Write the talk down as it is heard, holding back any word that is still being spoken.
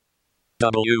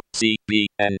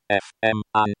WCBN FM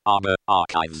Ann Arbor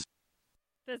Archives.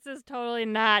 This is totally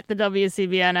not the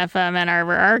WCBN FM Ann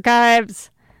Arbor Archives.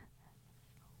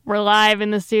 We're live in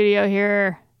the studio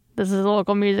here. This is a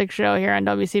local music show here on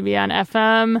WCBN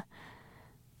FM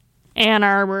Ann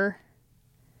Arbor.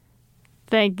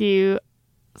 Thank you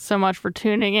so much for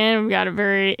tuning in. We've got a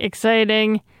very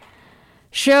exciting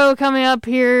show coming up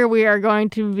here. We are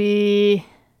going to be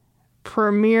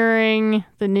premiering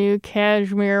the new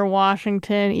Kashmir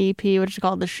Washington EP, which is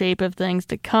called The Shape of Things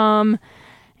to Come.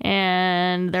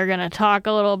 And they're going to talk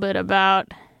a little bit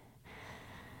about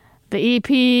the EP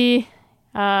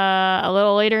a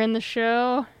little later in the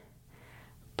show.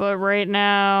 But right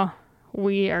now,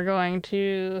 we are going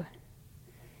to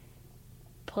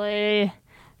play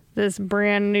this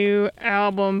brand new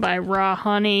album by Raw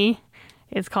Honey.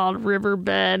 It's called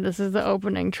Riverbed. This is the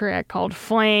opening track called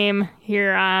Flame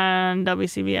here on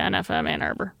WCBN FM Ann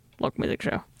Arbor, local music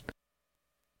show.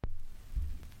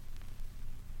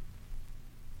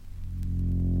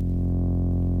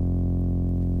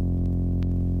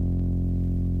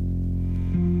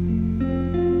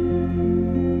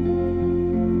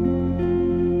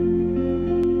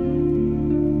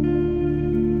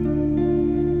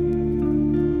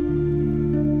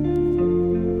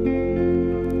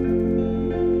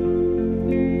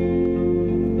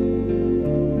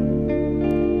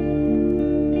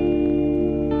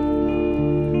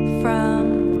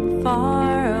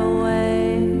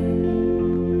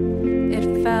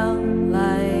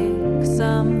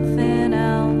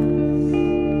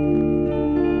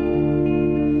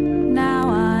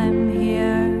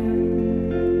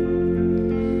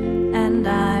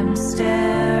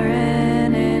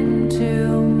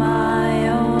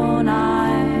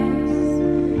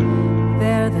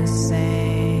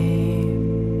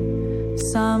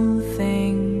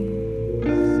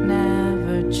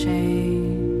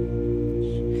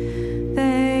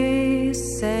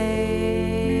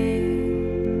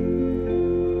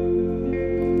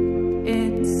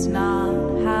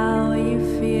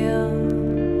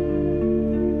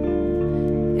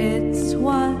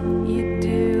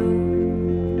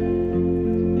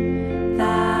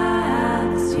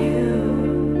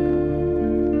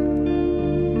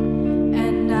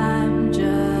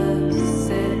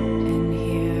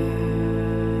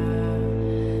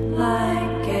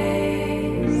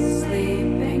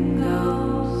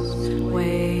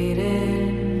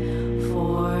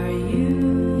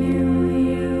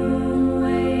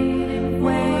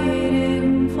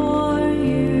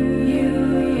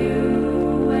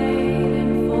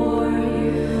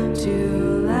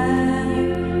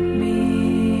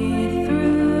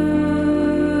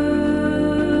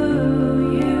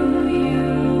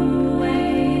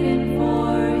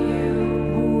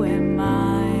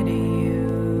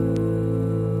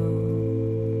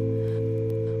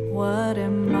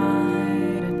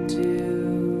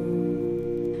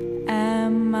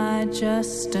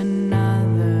 Just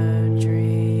another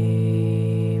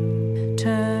dream.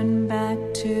 Turn back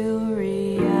to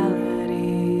reality.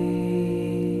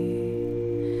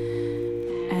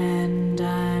 And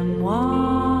I'm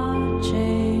watching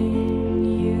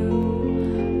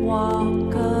you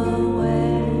walk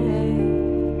away.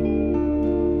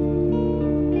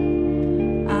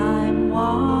 I'm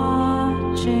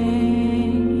watching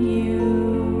you,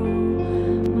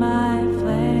 my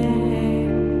flame.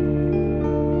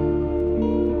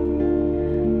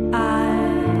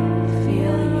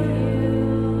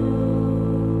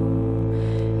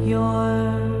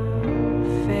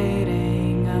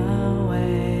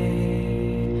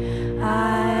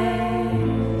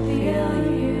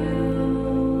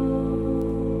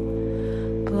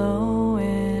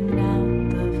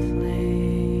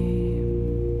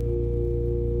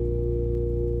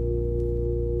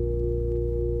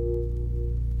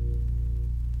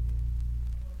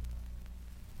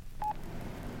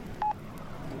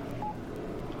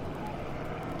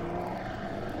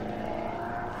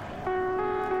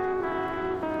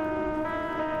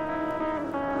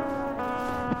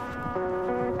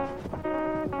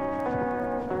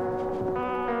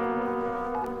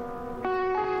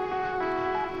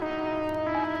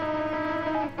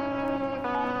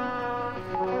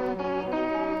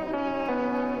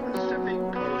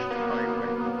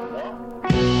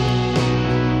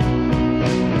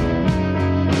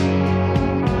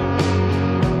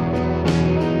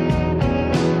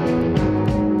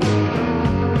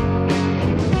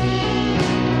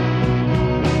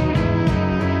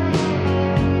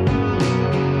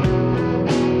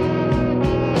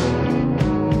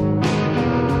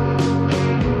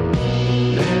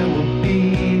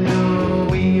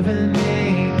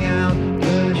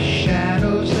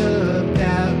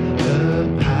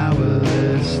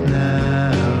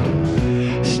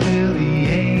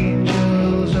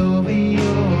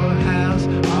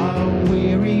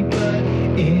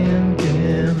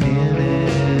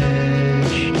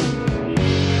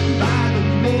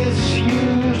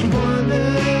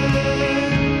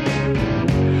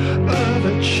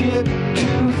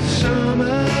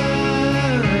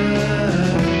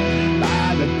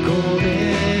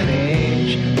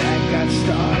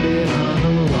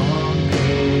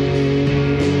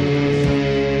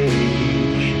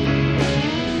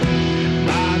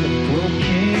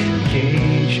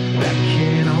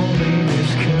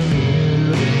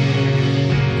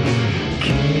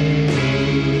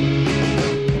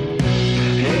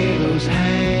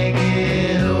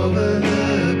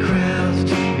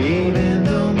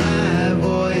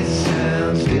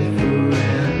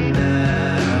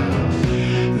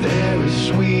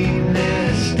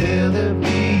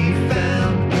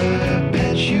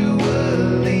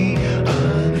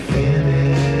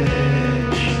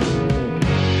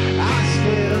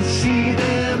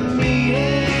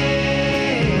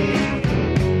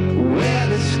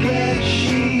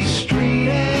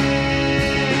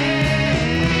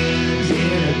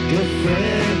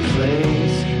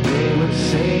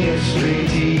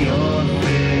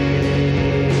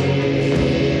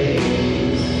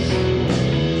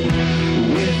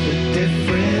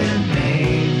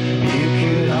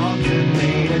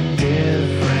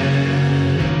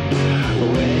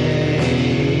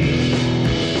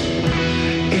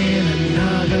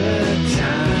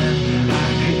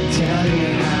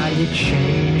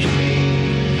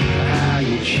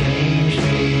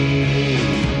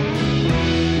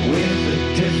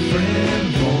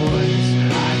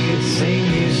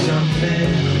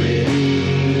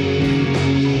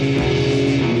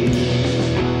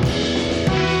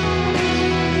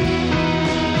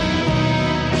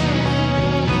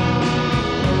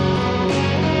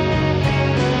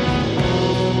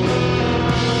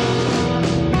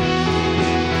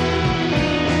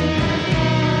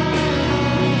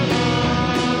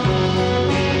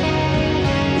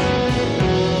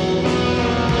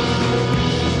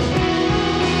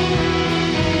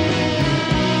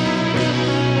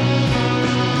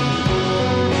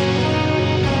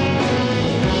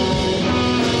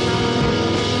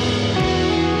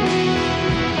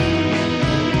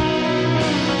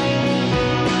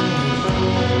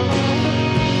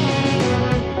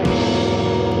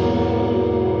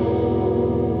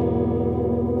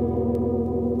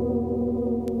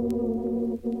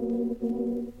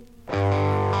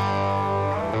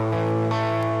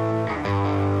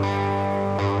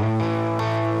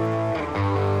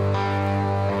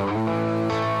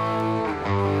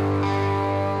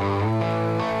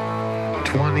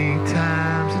 20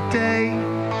 times a day.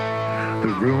 The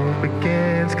room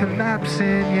begins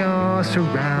collapsing, your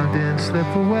surroundings slip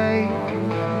away.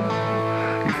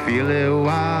 You feel it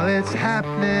while it's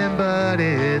happening, but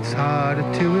it's harder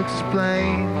to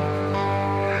explain.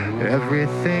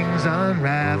 Everything's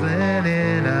unraveling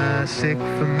in a sick,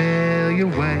 familiar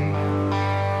way.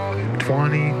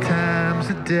 20 times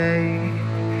a day.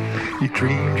 You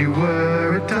dreamed you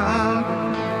were a dog.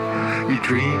 You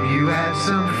dreamed you had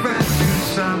some friends who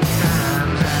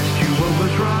sometimes asked you what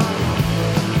was wrong.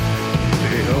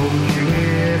 They hold you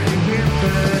if you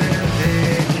whimpered and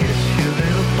they'd kiss your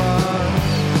little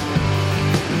paws.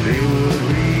 They would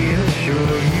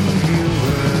reassure you you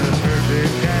were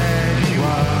perfect as you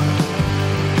are.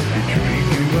 You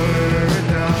dreamed you were a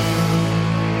dog.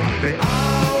 They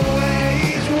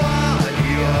always want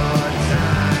your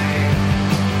time.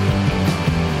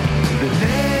 They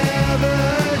never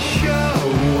show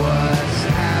what's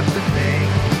happening.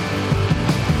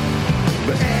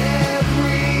 But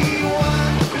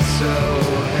everyone is so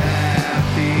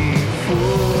happy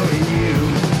for you.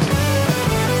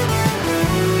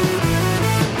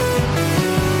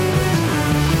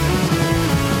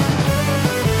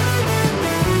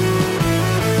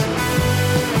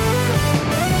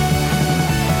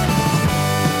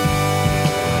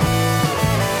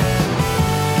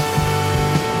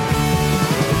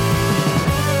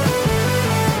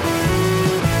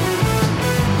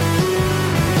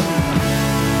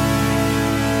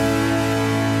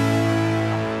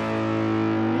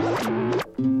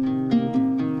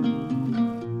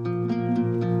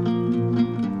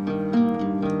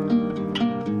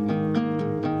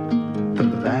 The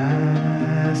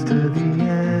last of the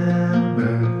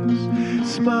embers,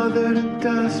 smothered in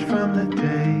dust from the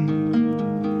day.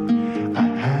 I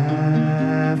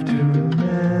have to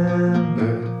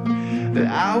remember that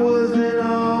I wasn't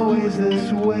always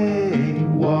this way.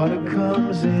 Water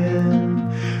comes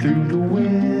in through the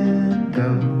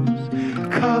windows,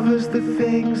 covers the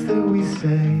things that we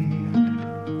say.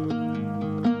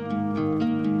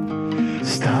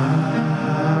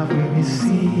 Stop when you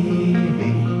see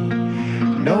me.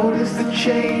 Notice the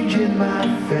change in my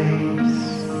face.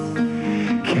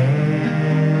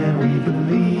 Can we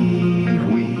believe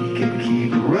we can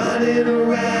keep running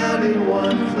around in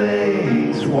one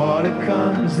place? Water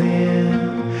comes in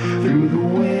through the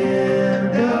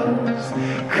windows,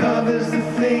 covers the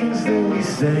things that we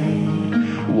say.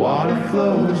 Water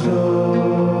flows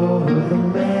over the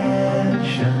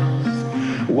mansions.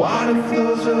 Water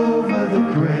flows over the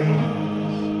graves.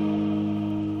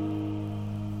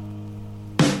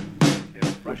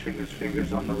 Brushing his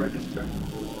fingers on the register.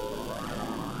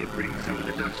 It brings some of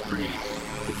the dust breeze.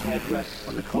 His head rests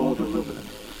on the cold aluminum.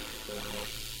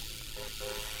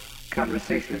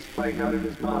 Conversation is playing out in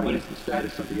his mind. What is the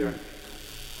status of the earth?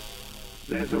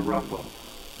 There's a rumble.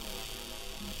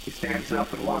 He stands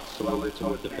up and walks slowly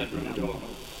toward the bedroom door.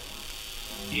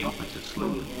 He opens it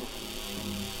slowly.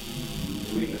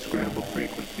 Between the scrambled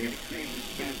frequency,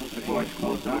 the voice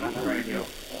goes on the radio.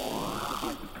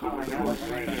 The voice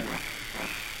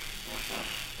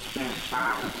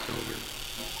silence over.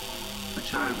 The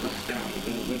child looks down at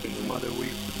the living mother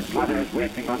weeps. His mother is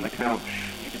weeping on the couch.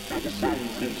 He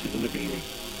descends into the living room.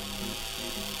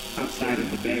 Outside of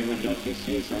the bay window, he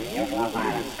sees a yellow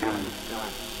violence coming.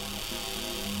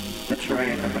 The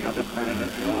train of another planet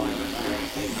is rolling.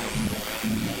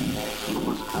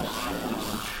 Almost close.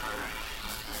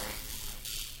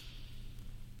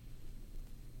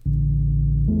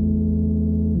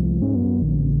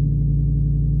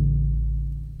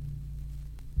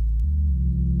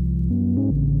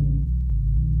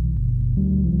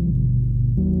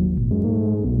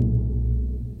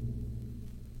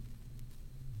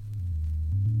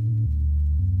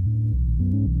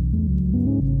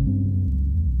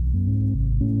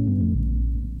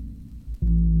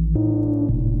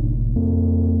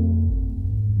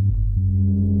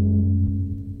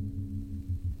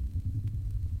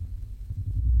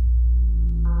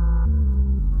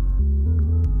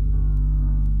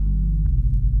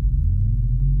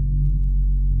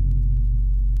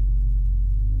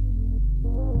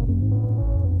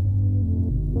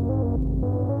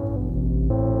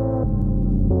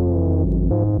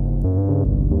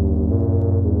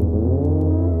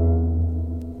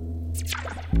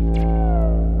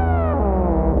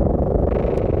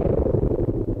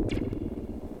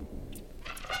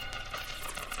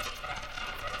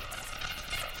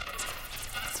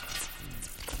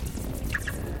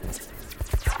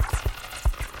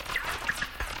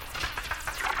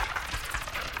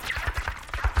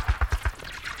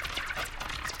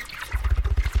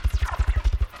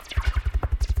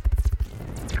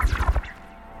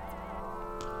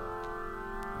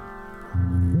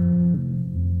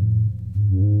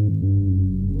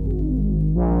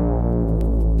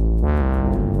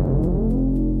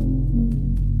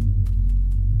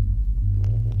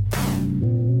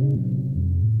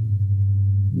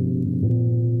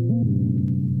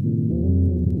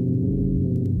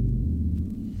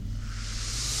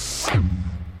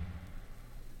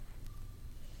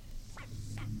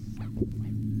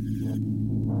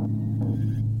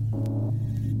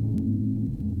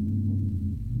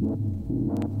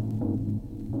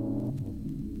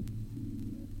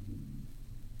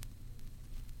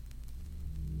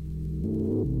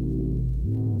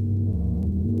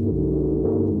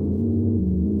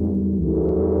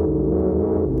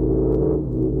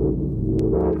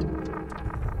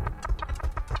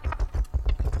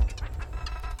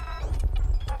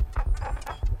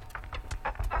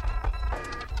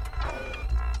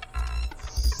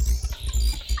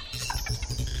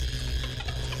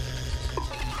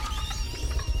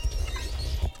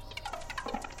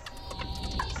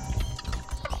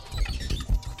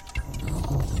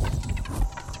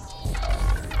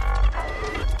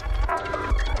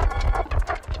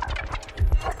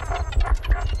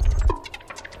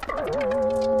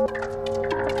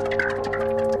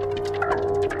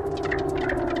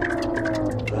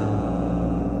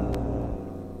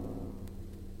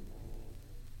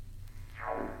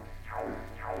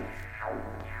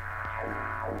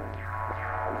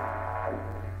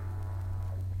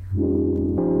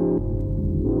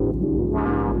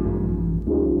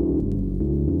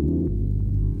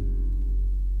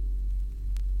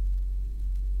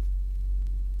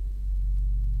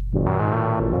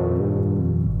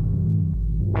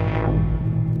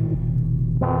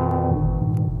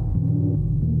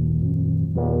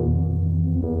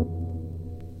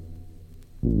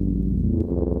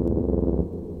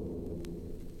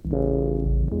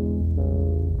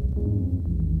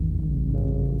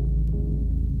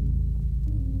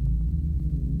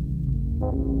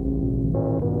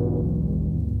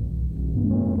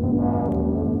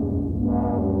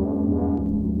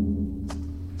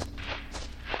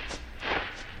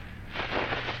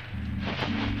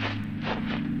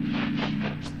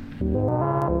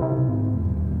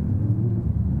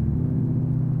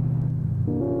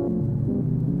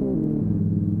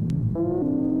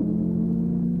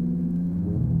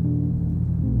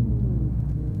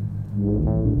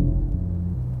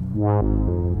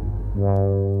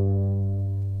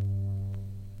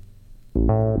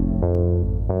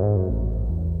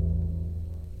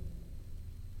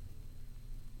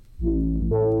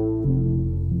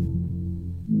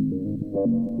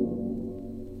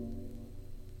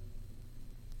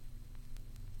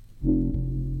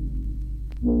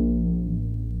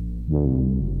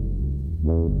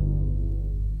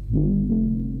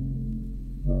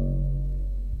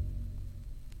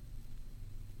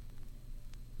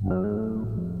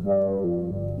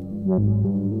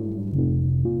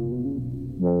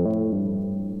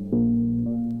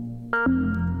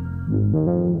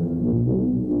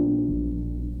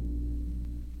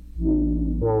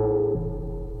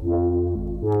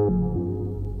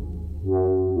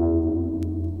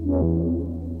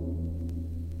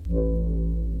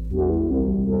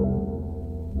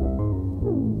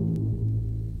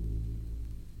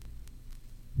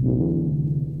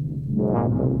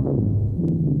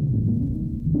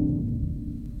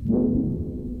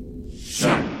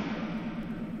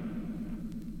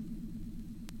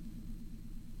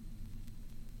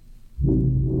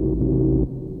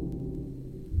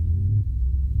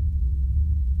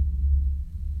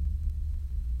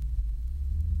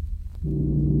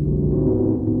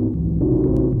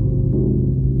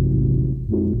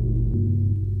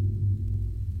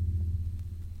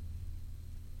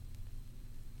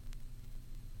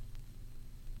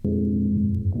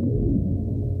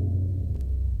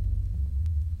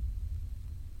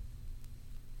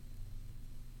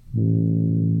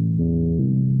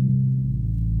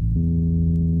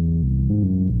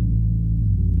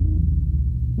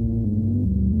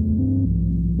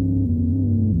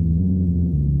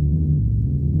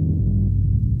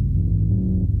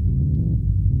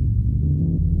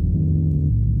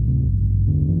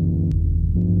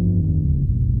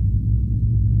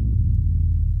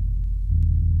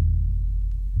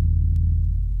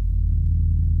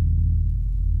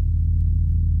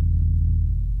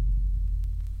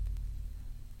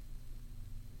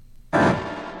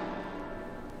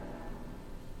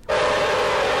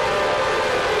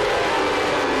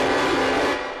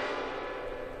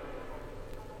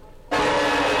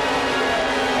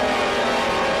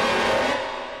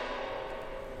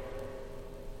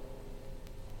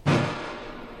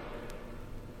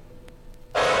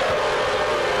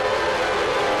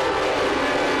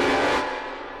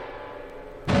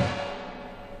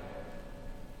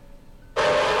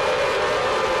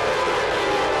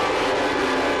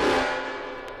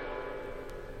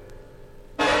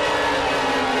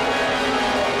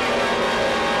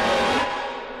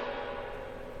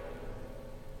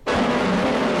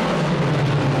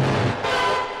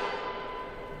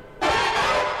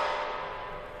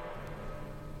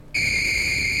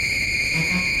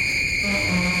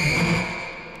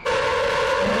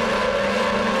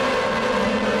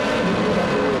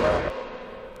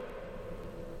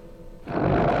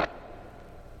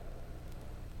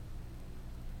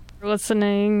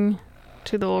 Listening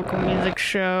to the local music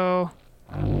show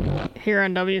here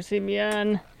on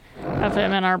WCBN FM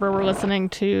Ann Arbor. We're listening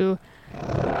to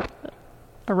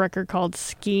a record called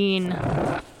Skeen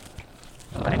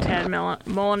by Tad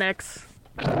Mullenix.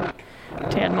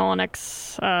 Tad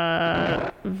Mullenix,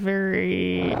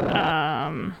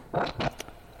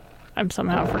 I'm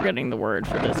somehow forgetting the word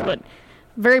for this, but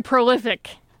very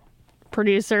prolific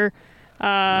producer.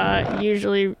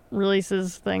 Usually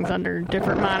releases things under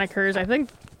different monikers. I think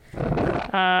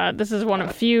this is one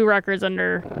of few records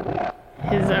under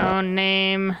his own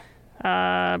name,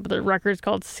 but the record's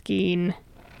called Skeen,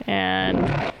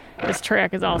 and this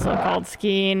track is also called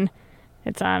Skeen.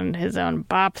 It's on his own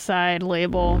Bopside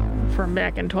label from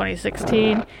back in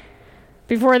 2016.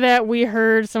 Before that, we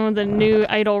heard some of the new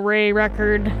Idle Ray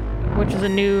record, which is a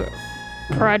new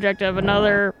project of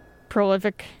another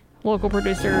prolific local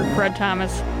producer, Fred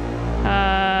Thomas.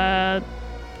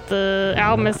 The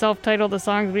album is self-titled. The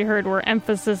songs we heard were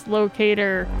Emphasis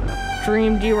Locator,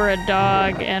 Dreamed You Were a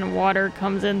Dog, and Water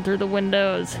Comes In Through the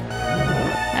Windows.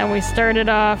 And we started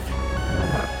off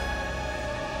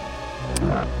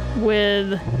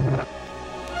with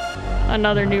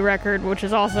another new record, which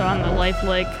is also on the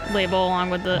Lifelike label, along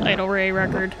with the Idle Ray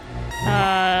record.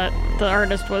 The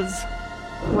artist was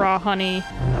Raw Honey.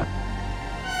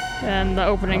 And the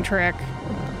opening track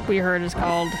we heard is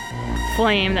called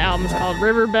Flame. The album's called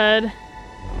Riverbed.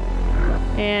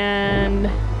 And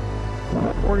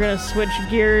we're going to switch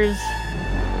gears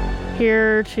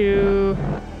here to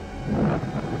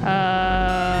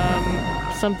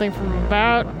something from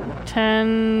about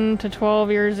 10 to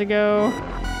 12 years ago.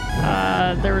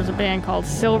 There was a band called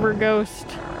Silver Ghost.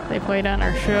 They played on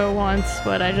our show once,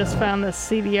 but I just found this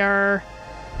CDR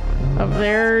of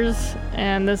theirs,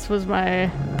 and this was my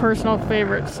personal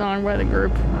favorite song by the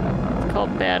group. It's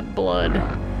called Bad Blood,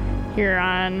 here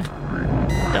on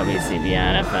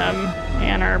WCBN FM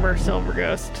Ann Arbor. Silver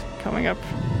Ghost coming up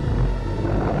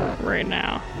right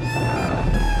now.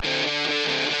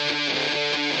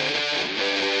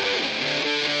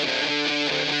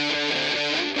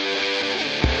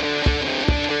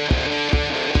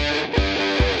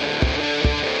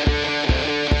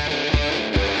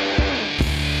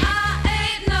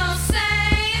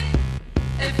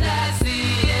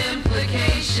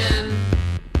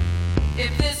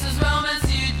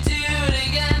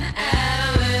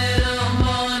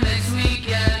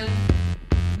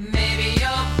 Maybe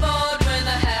you're bored with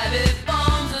a habit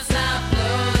bomb.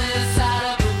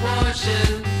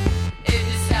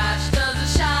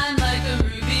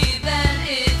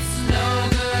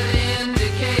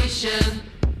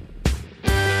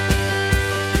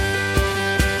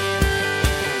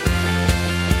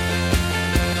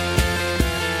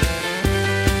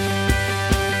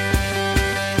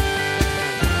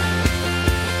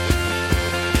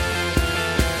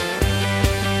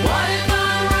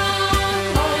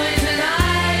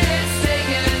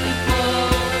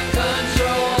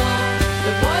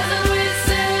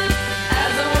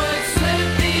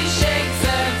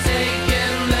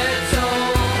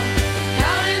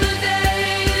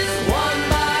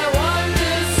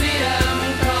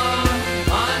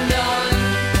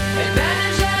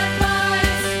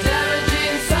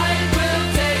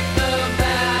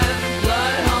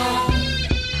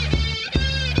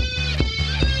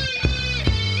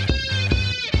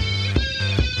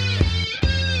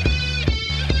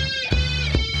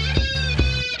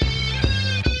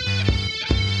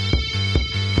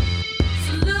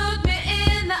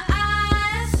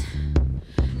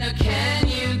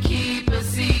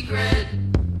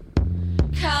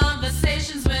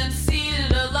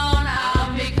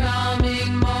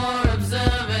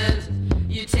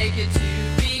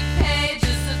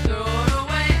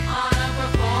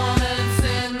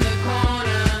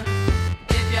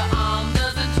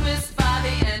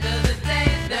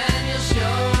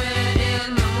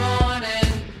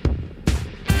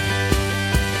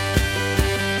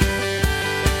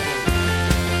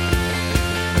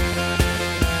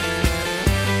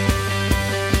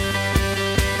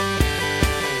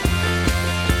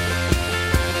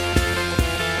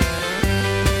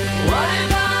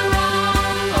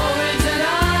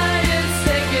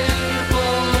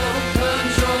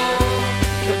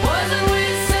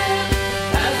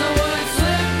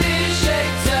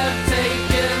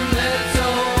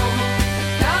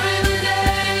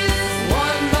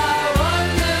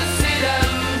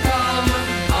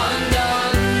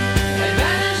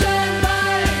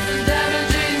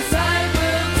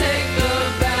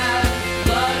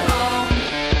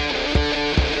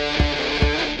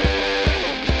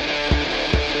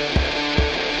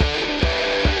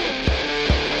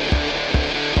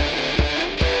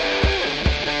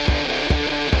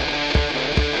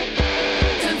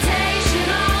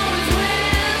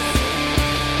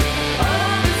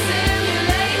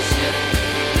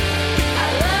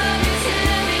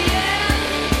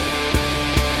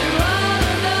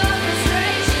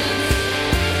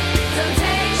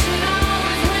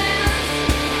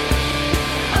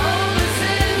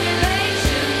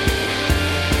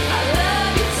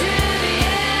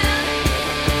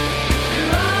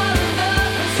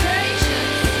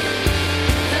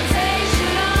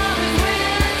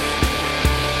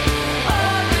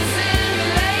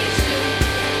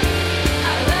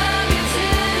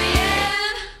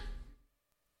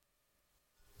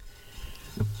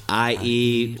 I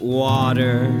eat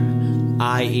water,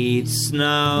 I eat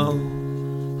snow.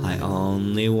 I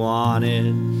only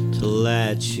wanted to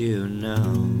let you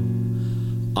know.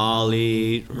 I'll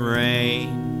eat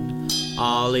rain,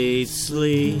 I'll eat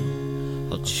sleet.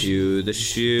 I'll chew the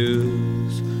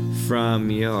shoes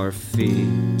from your feet.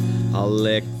 I'll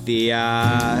lick the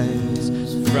eyes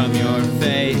from your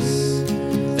face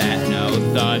that no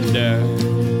thunder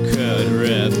could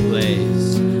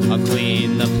replace. I'll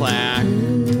clean the plaque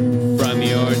from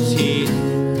your teeth.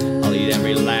 I'll eat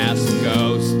every last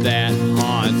ghost that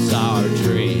haunts our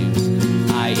dreams.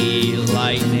 I eat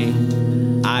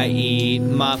lightning, I eat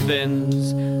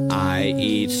muffins, I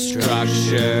eat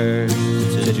structure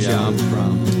to jump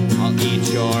from. I'll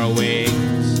eat your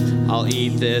wings, I'll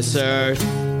eat this earth.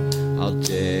 I'll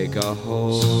dig a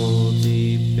hole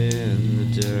deep in the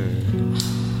dirt,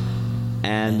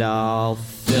 and I'll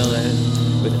fill it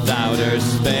with outer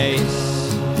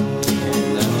space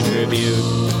in the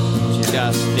tribute,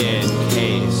 just in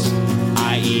case.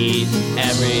 I eat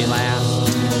every last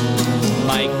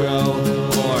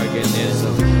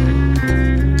microorganism.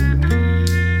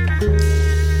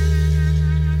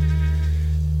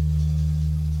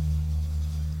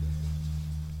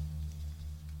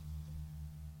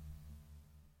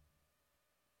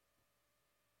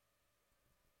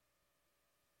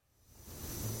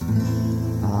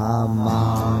 I'm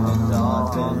on a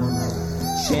dolphin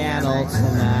channel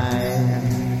tonight.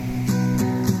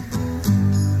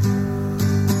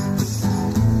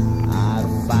 I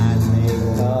finally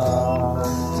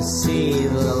come to see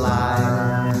the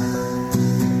light.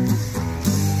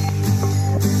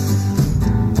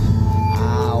 I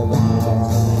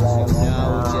want to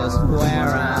know just where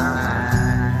I'm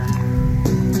at.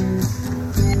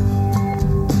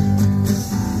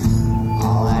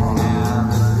 All I have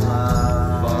is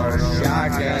love for a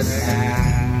shark attack.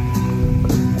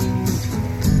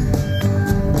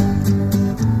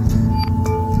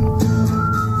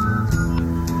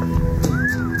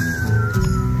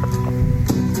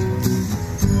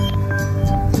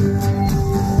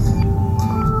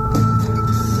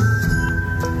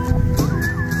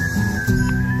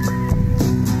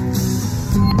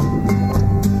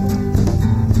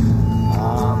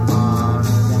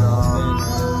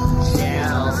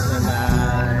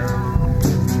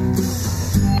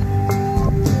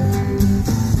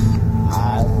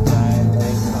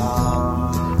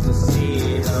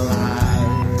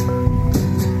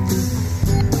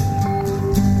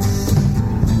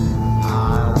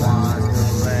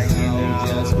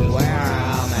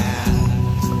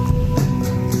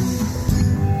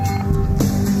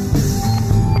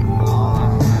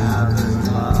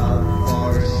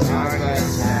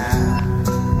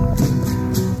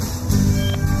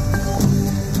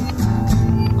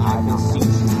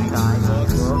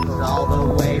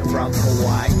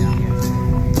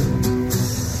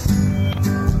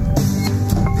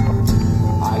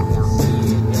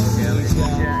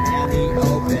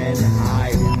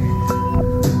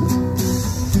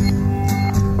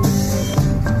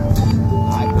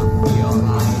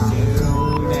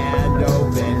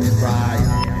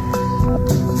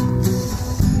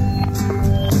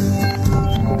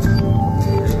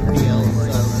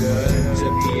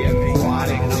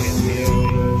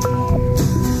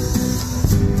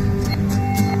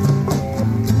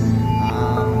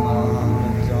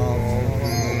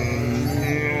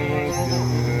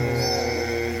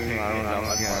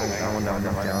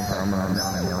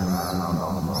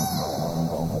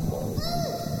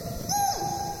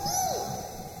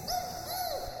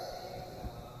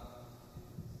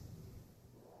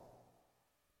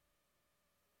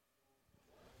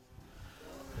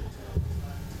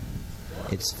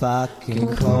 It's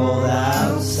fucking cold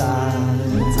outside.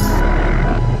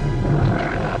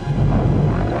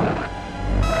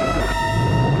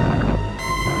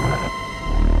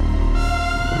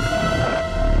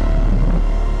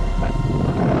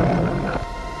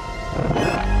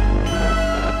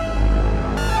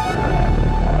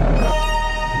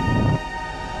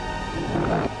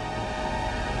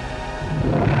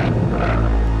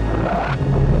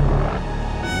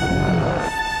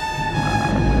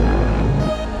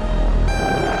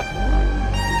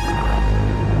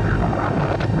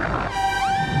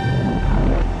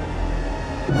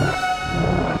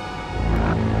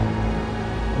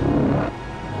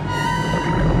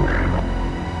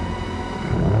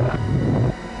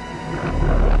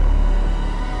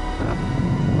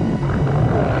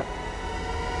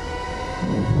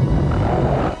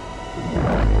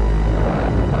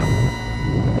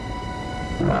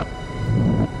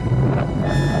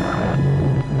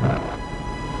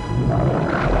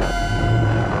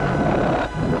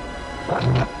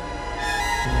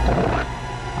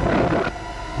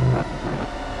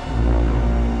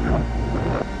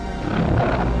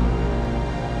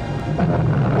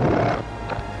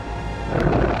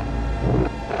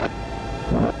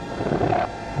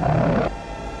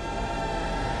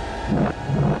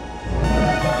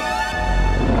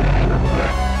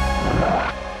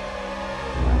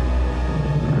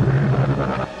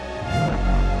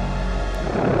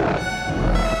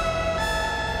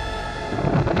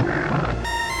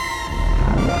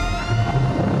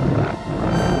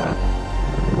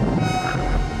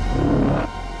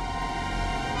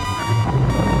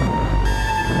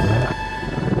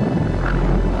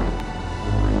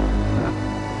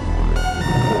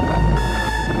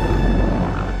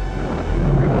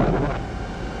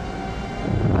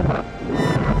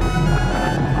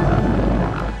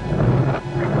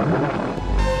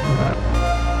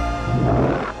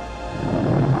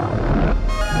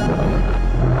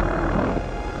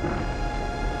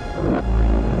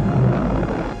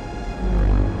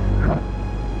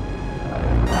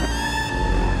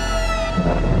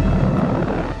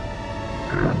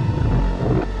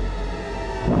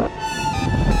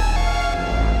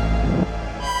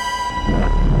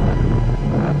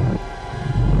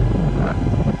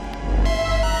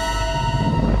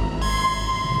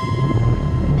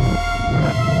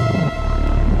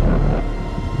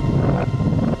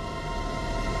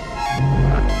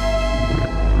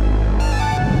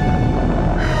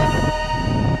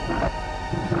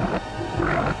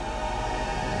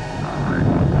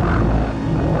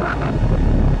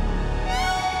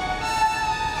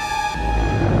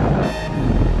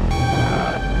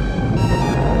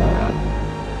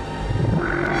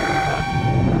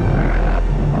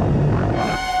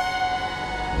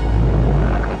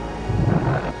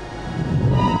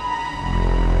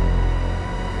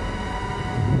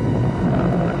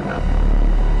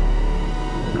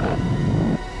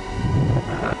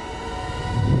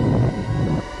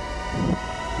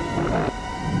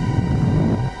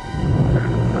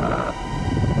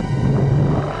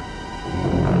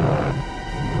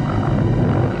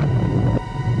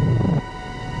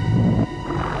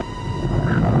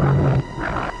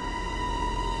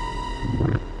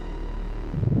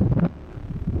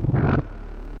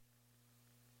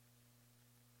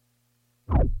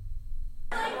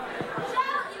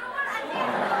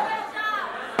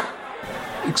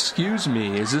 Excuse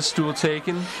me, is this stool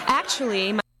taken?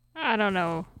 Actually, I don't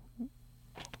know.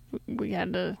 We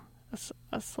had a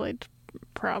slight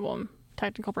problem,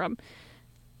 technical problem.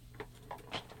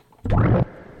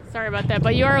 Sorry about that,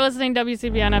 but you are listening to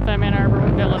WCBN FM Ann Arbor.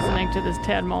 We've been listening to this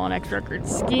Tad Mullen record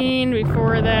Skeen.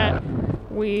 Before that,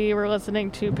 we were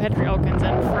listening to Patrick Elkins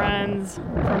and Friends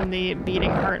from the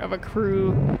Beating Heart of a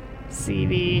Crew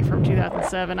CD from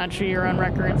 2007 on Shoot Your Own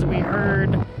Records. We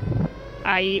heard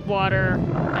I Eat Water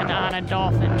and On a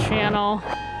Dolphin Channel.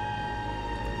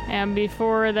 And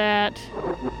before that,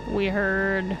 we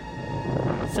heard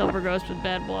Silver Ghost with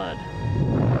Bad Blood.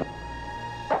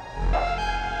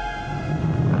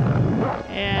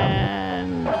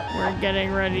 And we're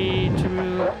getting ready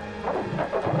to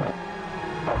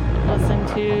listen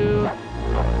to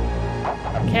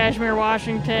Kashmir,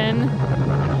 Washington,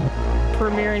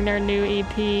 premiering their new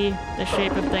EP, The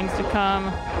Shape of Things to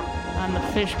Come, on the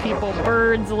Fish People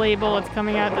Birds label. It's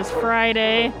coming out this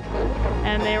Friday.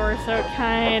 And they were so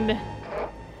kind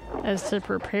as to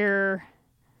prepare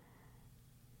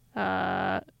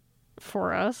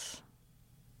for us.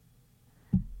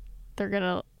 They're going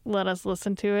to let us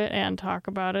listen to it and talk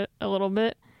about it a little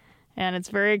bit. And it's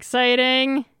very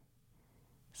exciting.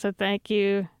 So thank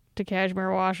you to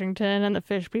Kashmir, Washington and the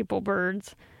Fish People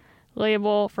Birds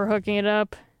label for hooking it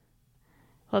up.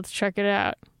 Let's check it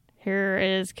out. Here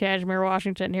is Kashmir,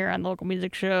 Washington here on the Local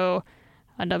Music Show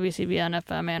on WCBN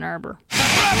FM Ann Arbor.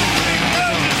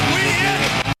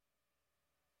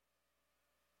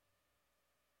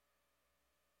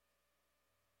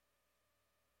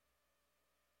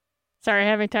 Sorry,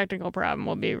 having a technical problem.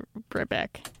 We'll be right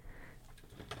back.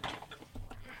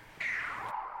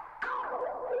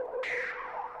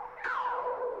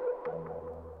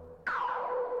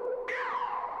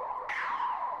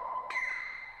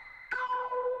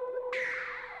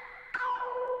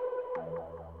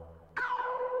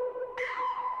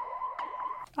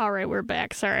 All right, we're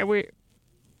back. Sorry, we,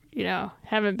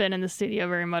 haven't been in the studio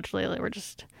very much lately. We're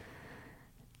just,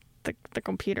 the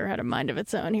computer had a mind of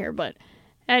its own here. But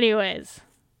anyways,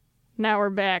 now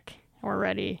we're back. We're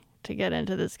ready to get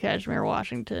into this Kashmir,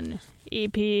 Washington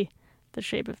EP, The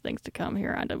Shape of Things to Come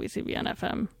here on WCBN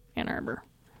FM Ann Arbor.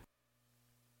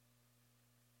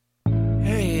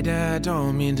 Hey Dad,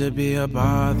 don't mean to be a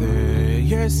bother.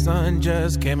 Your son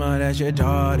just came out as your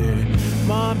daughter.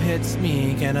 Mom hits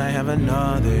me, can I have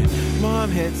another?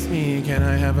 Mom hits me, can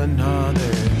I have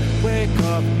another? Wake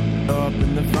up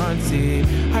in the front seat.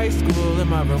 High school in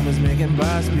my room was making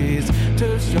blast beats.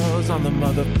 2 shows on the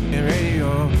motherfucking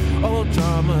radio. Old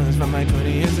dramas from like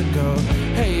 20 years ago.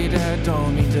 Hey Dad,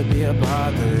 don't mean to be a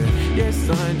bother. Your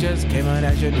son just came out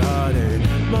as your daughter.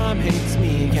 Mom hates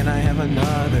me, can I have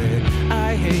another?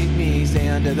 I hate me, stay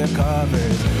under the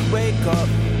covers. Wake up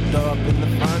in the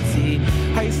front seat.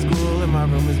 High school in my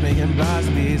room was making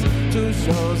blast beats. 2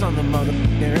 shows on the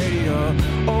motherfucking radio.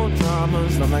 Old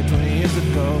dramas from like 20 years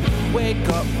ago. Wake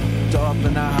up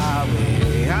in the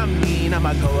highway. I mean, I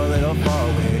might go a little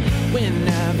forward.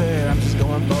 Whenever, I'm just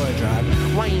going for a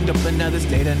drive. Wind up another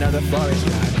state, another forest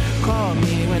drive. Call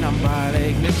me when I'm by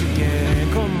Lake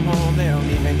Michigan. Come home, they don't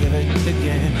even give a shit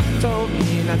again. Told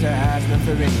me not to ask them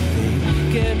for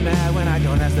anything. Get mad when I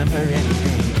don't ask them for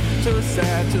anything. Too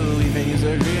sad to even use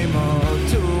a remote.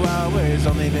 2 hours,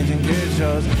 only mention kid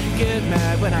shows. Get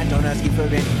mad when I don't ask you for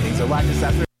anything. So I just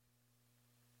ask for.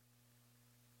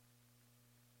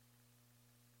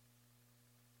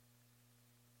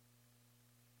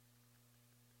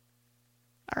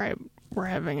 All right, we're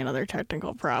having another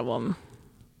technical problem.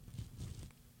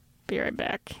 Be right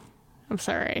back. I'm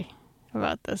sorry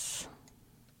about this.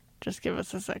 Just give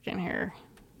us a second here.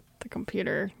 The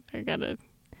computer, I gotta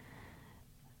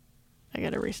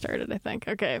restart it, I think.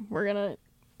 Okay, we're gonna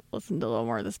listen to a little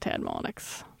more of this Tad Mullen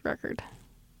record.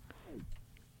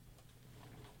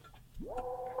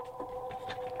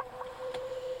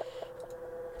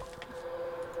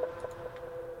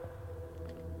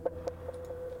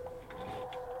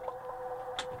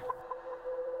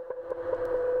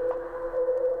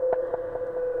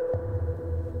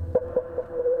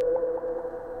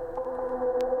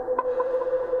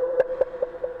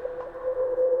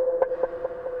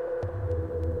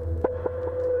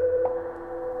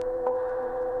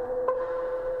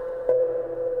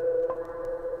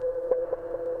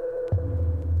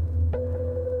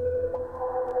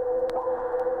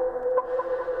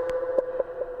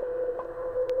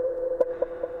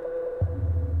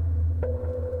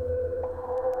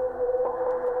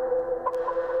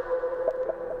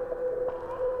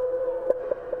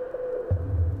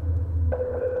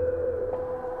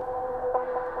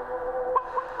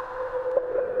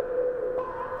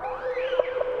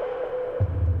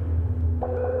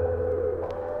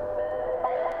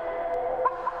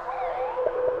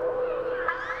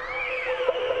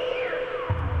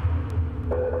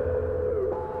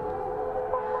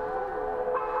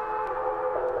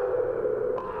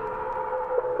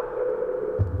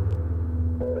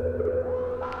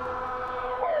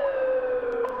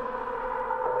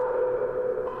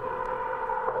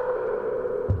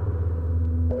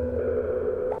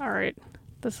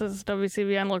 This is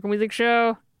WCBN Local Music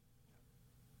Show.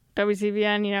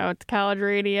 WCBN, it's college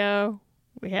radio.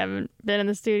 We haven't been in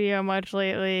the studio much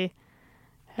lately.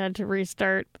 Had to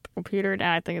restart the computer.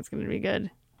 Now I think it's going to be good.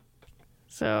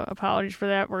 So apologies for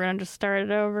that. We're going to just start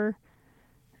it over.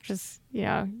 Just,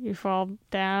 you fall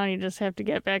down. You just have to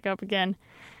get back up again.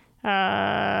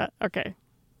 Okay.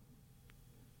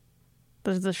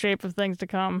 This is The Shape of Things to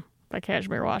Come by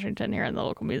Kashmir Washington here on the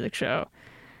Local Music Show.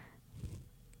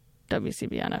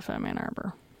 WCBN FM Ann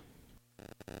Arbor.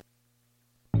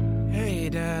 Hey,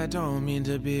 Dad, don't mean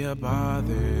to be a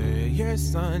bother. Your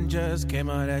son just came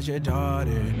out as your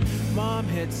daughter. Mom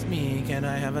hits me, can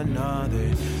I have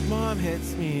another? Mom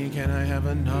hits me, can I have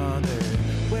another?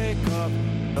 Wake up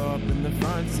in the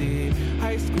front seat.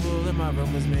 High school in my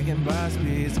room was making blast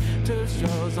beats. 2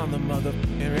 shows on the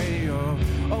motherfucking radio.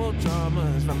 Old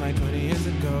dramas from like 20 years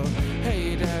ago.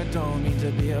 Hey, Dad, don't mean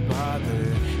to be a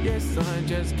bother. Your son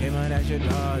just came out as your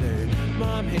daughter.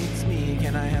 Mom hates me,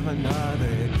 can I have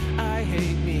another? I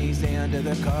hate me, stay under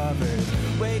the covers.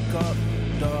 Wake up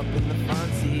in the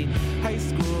front seat. High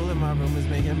school in my room is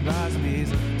making blast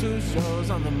beats. 2 shows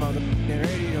on the motherfucking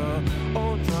radio.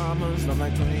 Old dramas from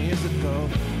like 20 years ago.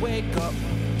 Wake up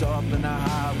in the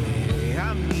highway.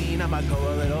 I mean, I might go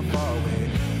a little forward.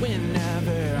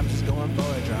 Whenever I'm just going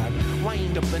for a drive.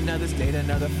 Wind up another state,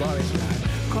 another forest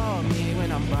drive. Call me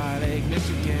when I'm by Lake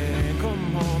Michigan.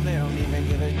 Come home, they don't even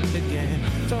give a shit again.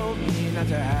 Told me not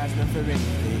to ask them for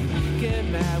anything. Get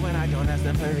mad when I don't ask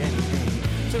them for anything.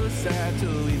 Too sad to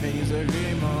even use a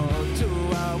remote. 2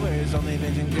 hours only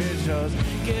binging good shows.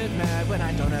 Get mad when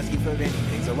I don't ask you for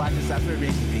anything. So I just ask for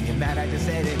anything. Get mad I just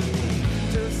said anything.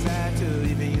 Too sad to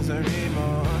even use a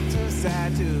remote. Too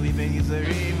sad to even use a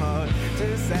remote.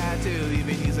 Too sad to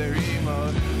even use a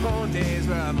remote. Whole days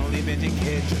where I'm only binging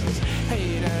kid shows.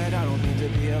 Hey Dad, I don't mean to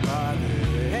be a bother.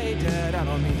 Hey Dad, I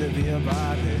don't mean to be a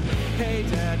bother. Hey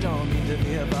Dad, don't mean to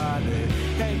be a bother.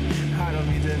 Hey, I don't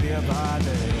mean to be a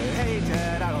bother. Hey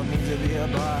Dad, I don't mean to be a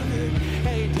bother.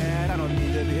 Hey Dad, I don't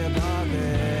mean to be a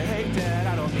bother. Hey Dad,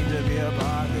 I don't mean to be a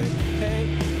bother.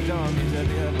 Hey, don't mean to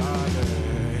be a bother.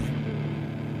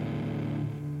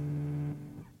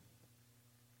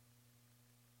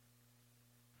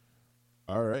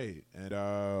 All right, and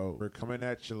we're coming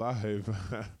at you live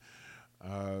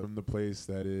from the place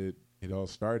that it all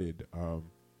started. If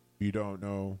you don't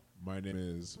know, my name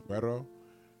is Guerrero.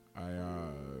 I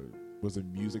was a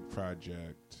music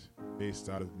project based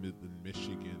out of Midland,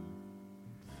 Michigan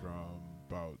from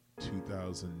about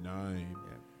 2009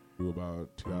 to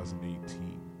about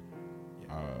 2018.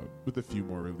 With a few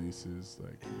more releases,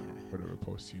 like whatever,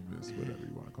 posthumous, whatever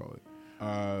you want to call it.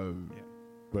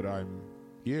 But I'm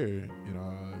here in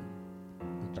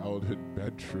the childhood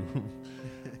bedroom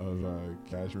of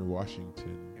Kashmir,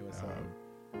 Washington. Hey, what's up?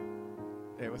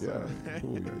 Hey, what's yeah, up?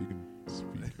 Cool. Yeah, you can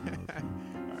speak. All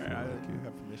right, I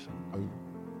have permission.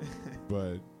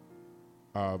 But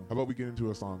how about we get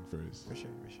into a song first? For sure.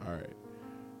 All right.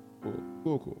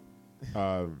 Cool.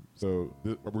 So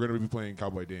we're going to be playing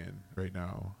Cowboy Dan right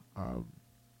now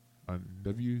on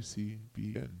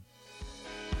WCBN.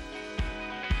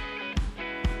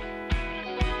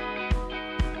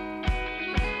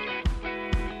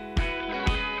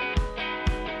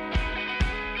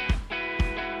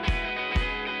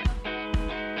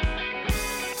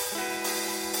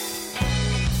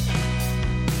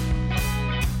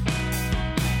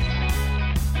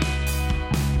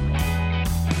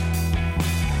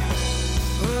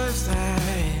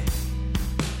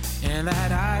 And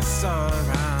that I saw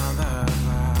around the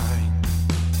line,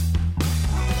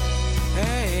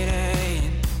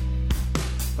 hated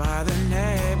by the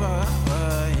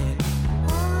neighborhood.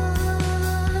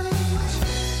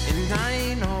 And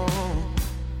I know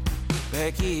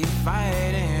they keep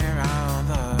fighting around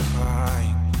the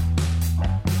line.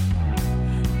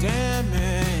 Damn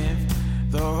if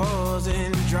the holes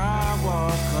in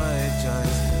drywall could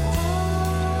just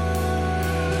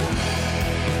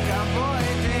cowboy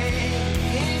day.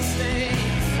 Stay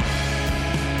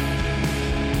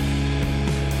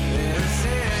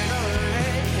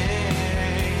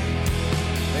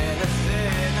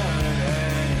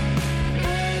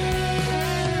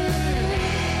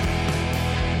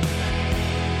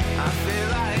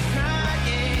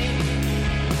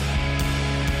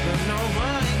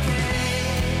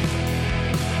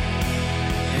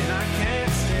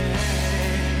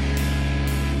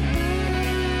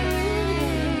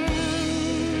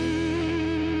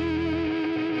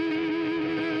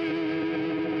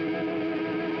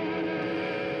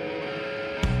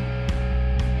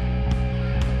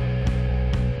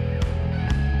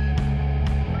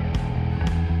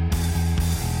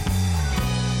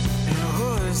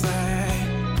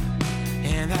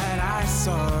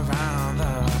around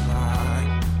the block.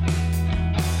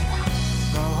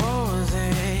 The holes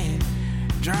in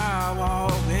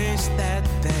drywall, wish that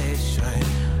they should.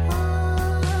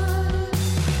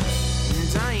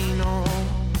 And I know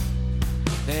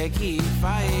they keep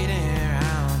fighting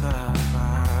around the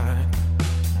block.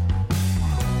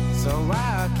 So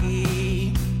I'll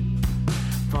keep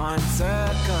on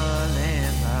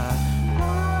circling the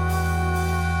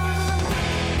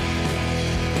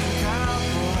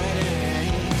cowboy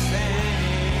days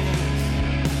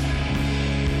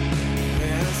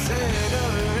with a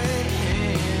cigarette,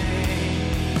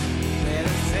 with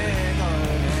a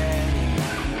cigarette.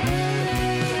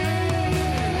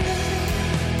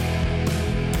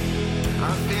 I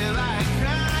feel like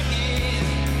crying,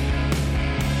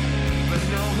 but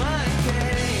no one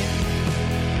can,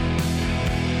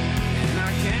 and I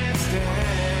can't stay.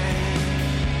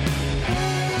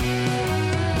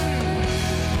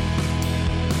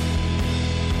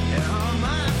 And all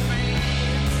my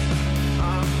friends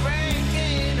are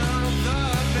breaking up the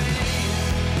band.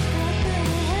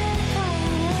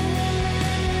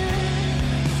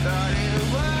 Started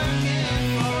working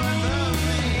for the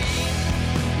man.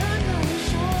 I'm not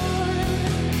sure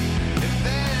if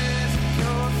there's a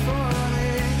cure for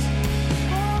this.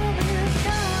 All this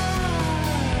time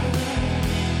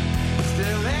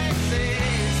still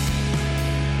exists.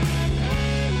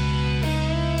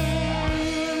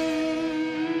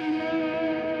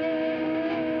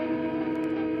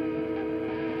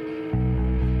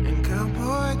 And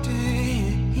Cowboy Day,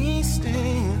 he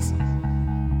stands.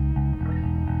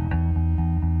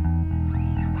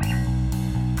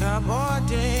 Cowboy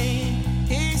Day,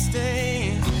 he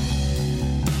stands.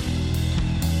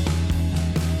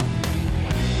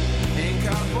 And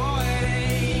Cowboy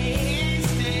Day, he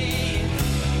stands.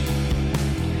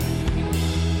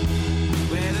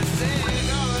 With a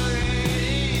cigarette,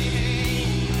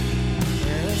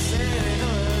 with a cigarette.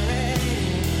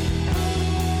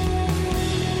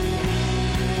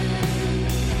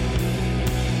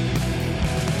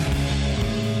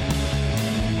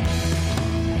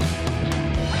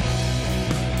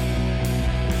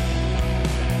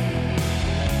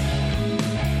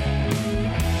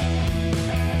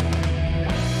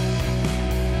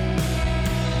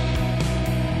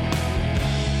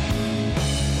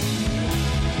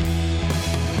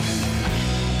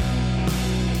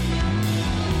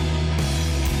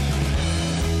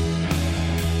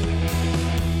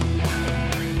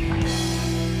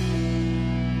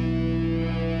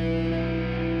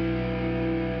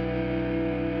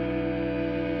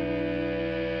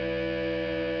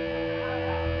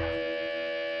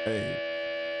 Hey.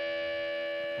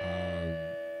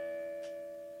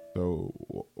 So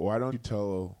why don't you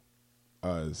tell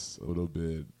us a little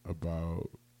bit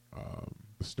about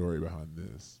the story behind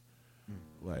this?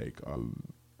 Like,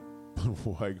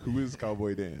 like who is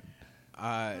Cowboy Dan?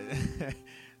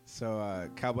 So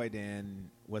Cowboy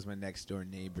Dan was my next door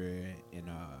neighbor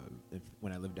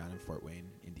when I lived down in Fort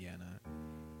Wayne, Indiana.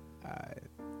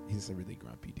 He's a really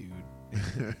grumpy dude.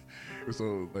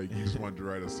 So, like, you just wanted to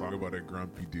write a song about a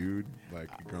grumpy dude, like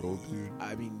a grumpy old dude?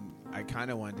 I mean, I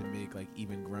kind of wanted to make like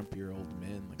even grumpier old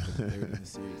men, like the third in the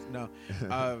series. No,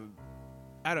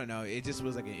 I don't know. It just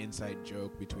was like an inside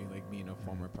joke between like me and a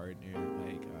former partner.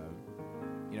 Like,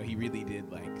 he really did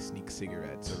like sneak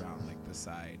cigarettes around like the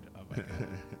side of like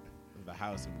of the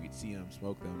house, and we'd see him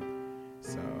smoke them.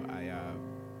 So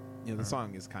the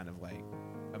song is kind of like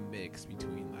a mix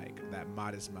between like that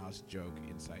Modest Mouse joke,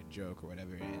 inside joke or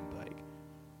whatever, and like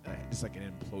just like an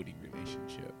imploding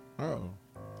relationship. Oh,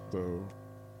 so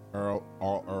are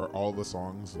all the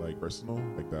songs like personal,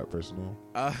 like that personal?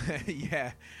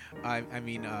 Yeah, I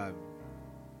mean,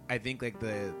 I think like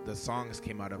the songs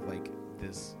came out of like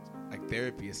this like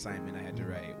therapy assignment I had to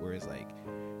write, whereas like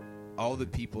all the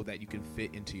people that you can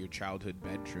fit into your childhood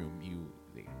bedroom,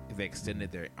 they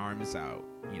extended their arms out,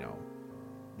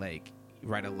 like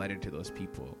write a letter to those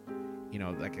people,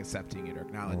 like accepting it or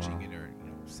acknowledging it, or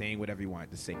saying whatever you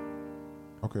wanted to say.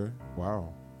 Okay.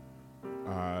 Wow.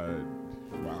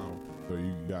 Wow. So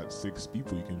you got 6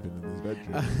 people you can fit in this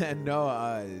bedroom? No.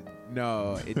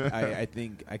 I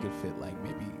think I could fit like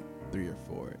maybe 3 or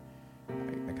 4.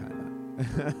 I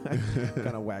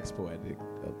kind of wax poetic.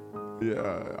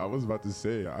 Yeah, I was about to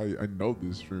say I know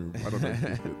this room. I don't know if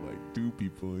you fit like 2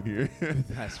 people in here.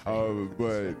 That's right.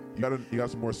 But you got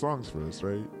some more songs for us,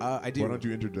 right? I do. Why don't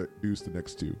you introduce the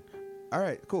next 2? All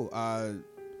right, cool.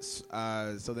 So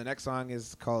the next song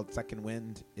is called Second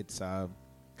Wind. It's kind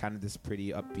of this pretty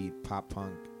upbeat pop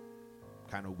punk,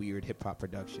 kind of weird hip hop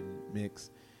production mix.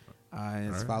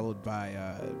 And it's followed by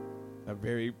a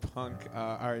very punk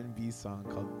R&B song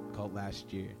called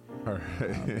Last Year. All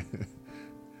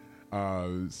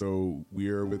right. So we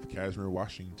are with Kashmir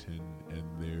Washington and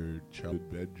their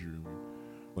childhood bedroom,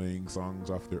 playing songs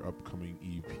off their upcoming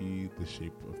EP, The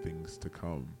Shape of Things to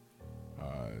Come.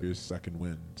 Here's Second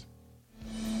Wind.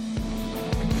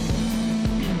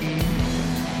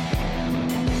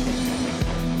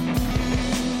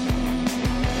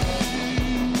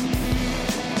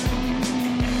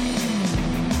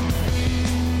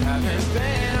 Haven't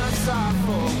been outside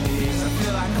for weeks. I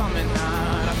feel like coming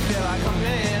out. I feel like I'm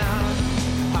in out.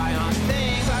 High on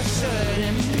things I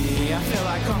shouldn't be. I feel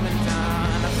like coming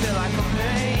down. I feel like I'm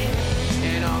in.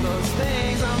 And all those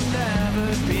things I'll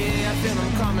never be. I feel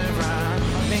them coming round.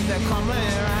 I think they're coming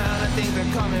round. I think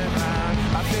they're coming round.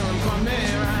 I feel them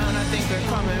coming round. I think they're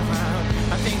coming round.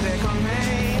 I think they're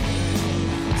coming.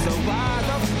 So why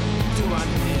the do I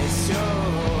miss you?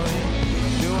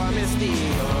 Do I miss the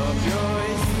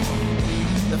opioids?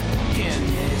 The fucking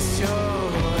miss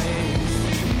yours.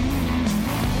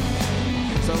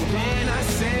 So when I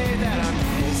say that I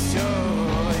miss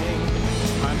yours,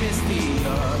 I miss the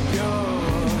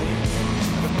opioids.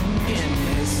 The fucking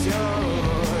miss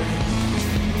yours.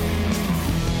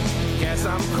 Guess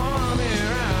I'm coming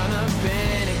around a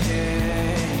bend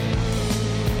again.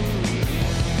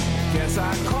 Guess I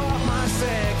caught my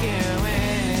second wind.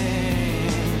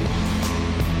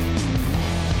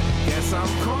 Guess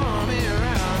I'm coming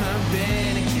around a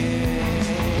bend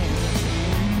again.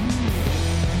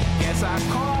 Guess I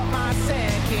caught my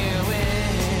second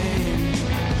wind.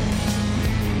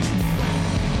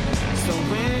 So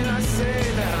when I say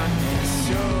that I miss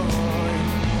yours,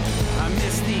 I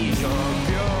miss the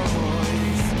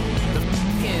opioids. The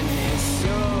fucking miss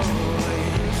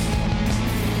yours.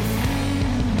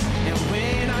 And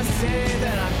when I say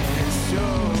that I miss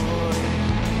yours,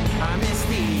 I miss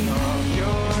the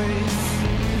opioids.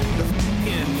 The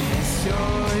fucking miss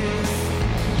yours.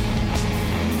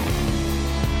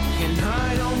 And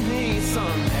I don't need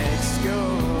some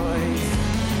excuse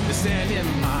to stand in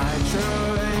my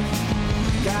truth.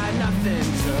 Got nothing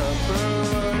to prove.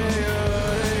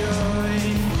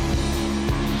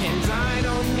 And I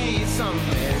don't need some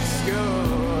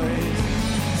excuse.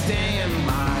 Stay in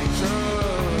my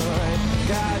truth.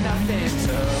 Got nothing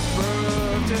to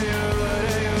prove to you.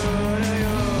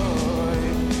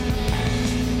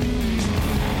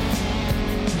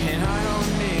 And I don't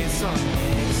need some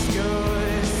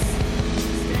excuse.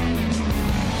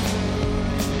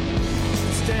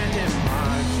 Stand in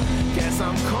my, guess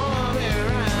I'm coming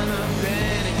around a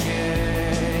bend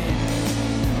again.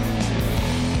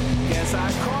 Guess I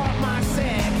caught my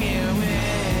second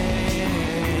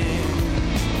wind.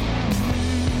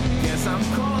 Guess I'm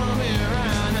coming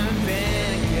around a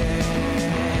bend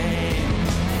again.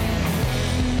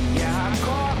 Yeah, I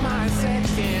caught my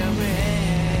second wind.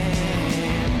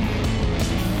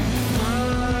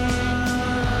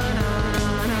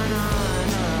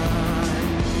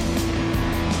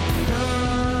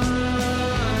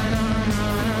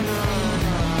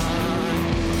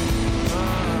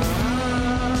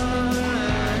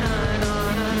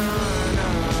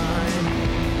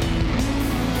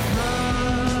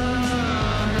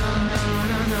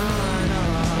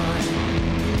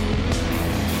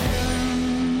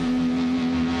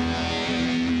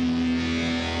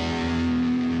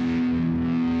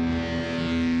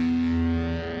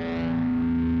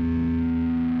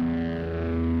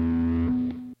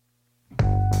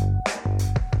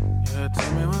 Yeah,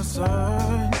 tell me what's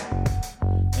up.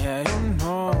 Yeah, you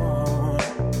know.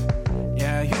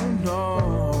 Yeah, you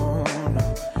know.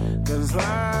 'Cause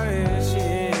last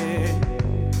year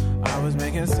I was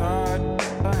making sad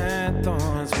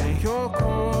anthems when you're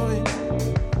calling.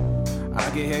 I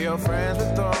can hear your friends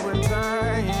with throwing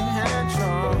dying hand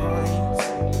joints.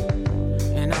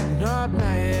 And I'm not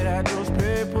mad at those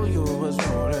people you was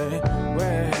rolling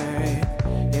with.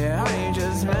 Yeah, I ain't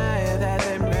just mad that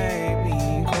they made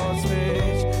me call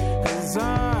switch. 'Cause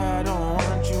I don't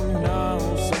want you now,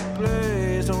 so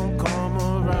please don't come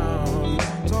around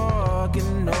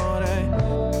talking all that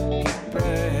keep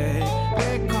it.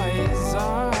 Because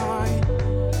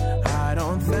I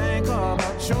don't think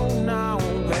about you now.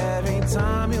 Every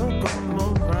time you come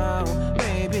around,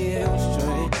 maybe you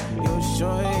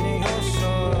should.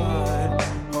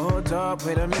 Hold up,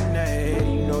 wait a minute.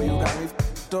 You know you got me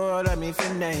f***ed, let me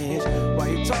finish. Why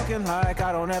you talking like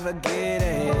I don't ever get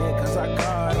it? 'Cause I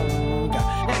got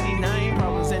 99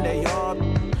 problems in the yard.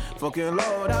 Fucking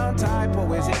low down type,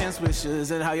 always hitting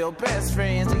switches. And how your best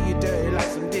friends do you dirty like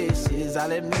some dishes.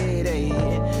 I'll admit it.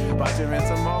 About to rinse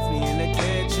them off me in the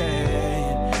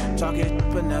kitchen. talking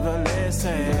but never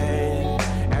listen.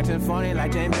 Acting funny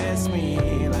like they miss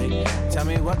me. Like, tell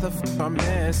me what the I'm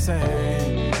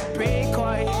missing. Be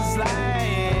quiet,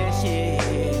 like shit.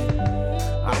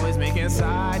 Always making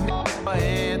side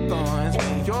anthems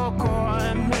when you're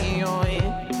calling me on it.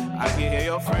 I can hear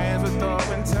your friends with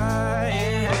throwing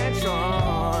tight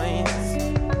joints.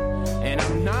 And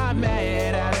I'm not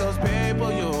mad at those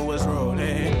people you was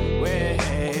rolling with.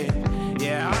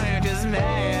 Yeah, I am just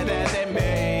mad that they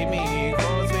made me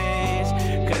go switch.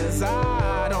 Cause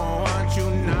I don't want you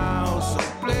now, so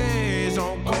please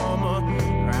don't come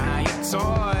around. You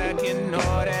talking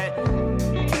all that,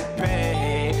 keep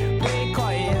it,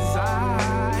 because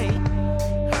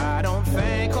I don't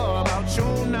think about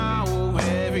you now.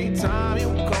 Every time you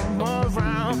come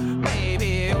around, maybe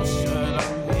you should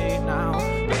love me now.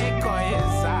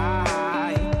 Because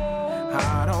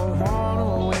I don't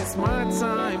wanna waste my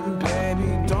time,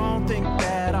 baby. Don't think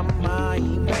that I'm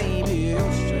mine, baby. You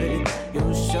should.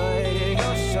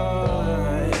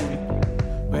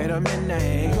 Wait a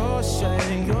minute, you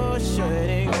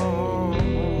should. Oh.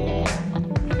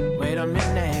 Wait a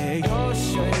minute, you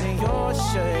should.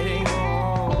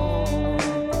 Oh.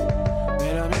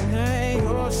 Wait a minute, you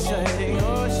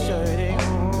should.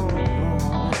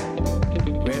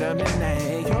 Wait a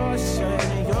minute, you should.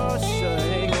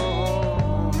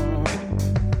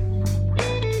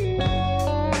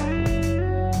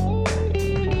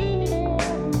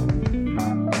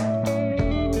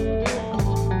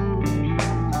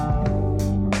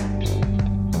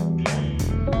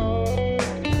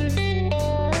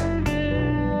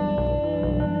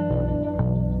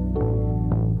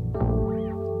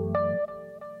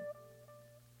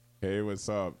 Hey, what's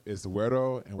up? It's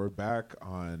Güero, and we're back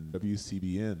on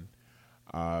WCBN.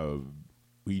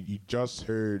 You just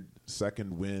heard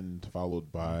Second Wind,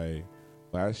 followed by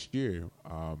Last Year.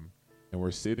 And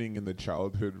we're sitting in the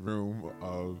childhood room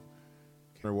of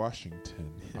Kenner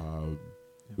Washington,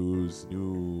 whose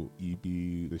new EP,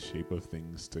 The Shape of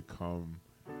Things to Come,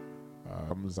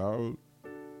 comes out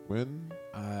when?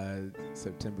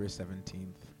 September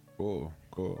 17th. Cool.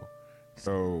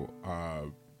 So,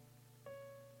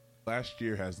 Last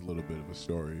Year has a little bit of a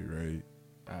story, right?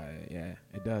 Yeah,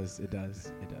 it does.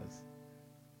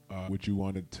 Would you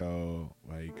want to tell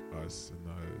like us and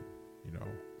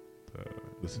the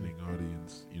listening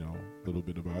audience, a little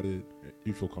bit about it? Do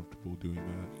you feel comfortable doing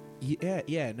that?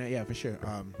 Yeah, for sure.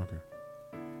 Okay.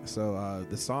 So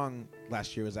the song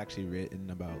Last Year was actually written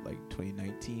about like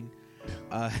 2019,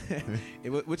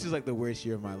 which is like the worst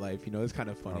year of my life. It's kind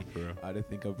of funny to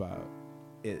think about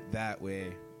it that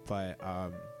way, but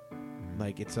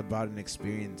like it's about an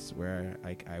experience where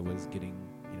like I was getting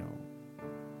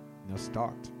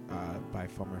stalked by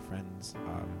former friends.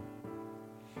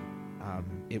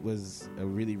 It was a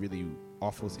really, really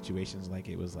awful situations. Like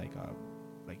it was like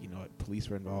police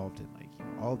were involved and like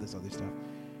all this other stuff.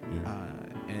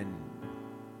 And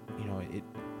it,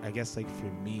 I guess like for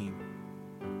me,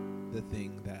 the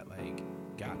thing that like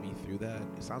got me through that,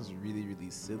 it sounds really, really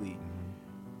silly,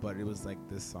 but it was like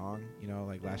this song,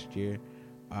 like Last Year.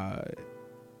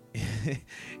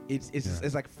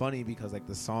 It's like funny because like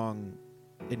the song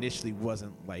initially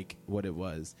wasn't like what it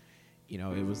was.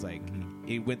 It was like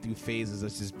it went through phases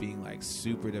of just being like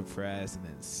super depressed and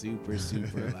then super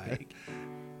like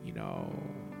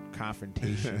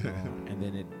confrontational, and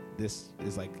then this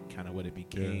is like kind of what it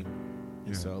became.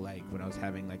 And so like when I was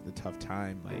having like the tough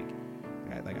time, like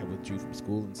I withdrew from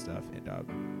school and stuff, and I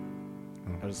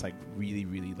was like really,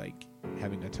 really like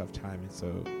having a tough time, and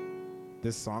so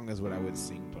this song is what I would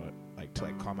sing, but like to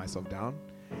like calm myself down.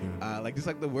 Like just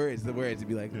like the words would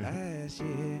be like last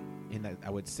year, and I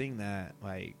would sing that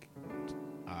like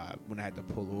when I had to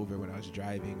pull over when I was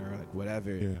driving or like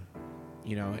whatever,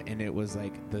 and it was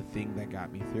like the thing that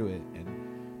got me through it. And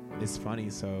it's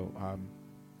funny, so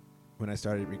when I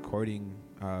started recording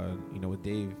with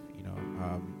Dave,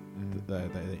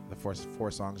 the four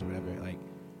songs or whatever, like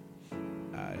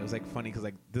it was like funny because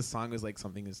like this song was like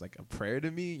something that's like a prayer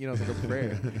to me, it's like a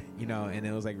prayer, and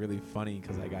it was like really funny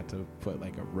because I got to put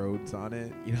like a Rhodes on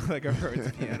it, like a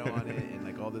Rhodes piano on it, and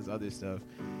like all this other stuff,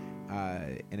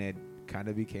 and it kind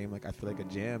of became like I feel like a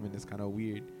jam, and it's kind of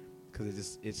weird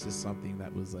because it's just something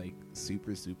that was like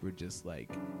super just like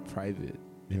private,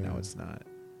 and now it's not.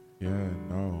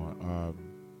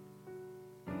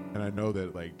 And I know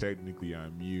that like technically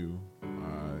I'm you,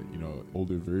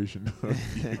 older version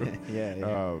of you.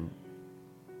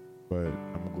 But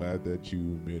I'm glad that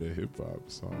you made a hip hop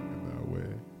song in that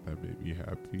way. That made me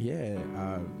happy.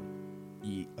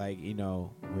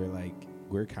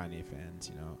 We're Kanye fans,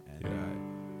 and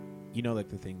you know, like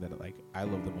the thing that like I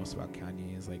love the most about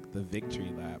Kanye is like the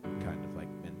victory lap kind of like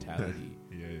mentality.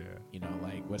 Yeah. You know,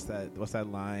 like what's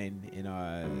that line in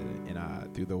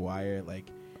Through the Wire, like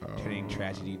turning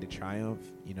tragedy to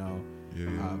triumph, you know?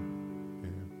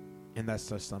 And that's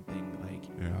just something like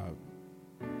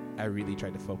I really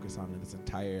tried to focus on in this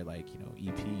entire like, you know,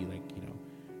 EP, like, you know,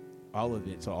 all of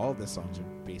it. So all of the songs are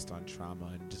based on trauma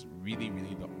and just really,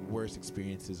 really the worst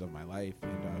experiences of my life.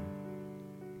 And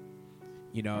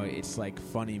you know, it's like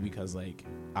funny because like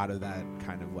out of that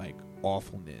kind of like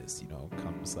awfulness, you know,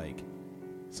 comes like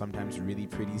sometimes really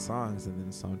pretty songs and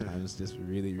then sometimes just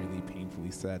really, really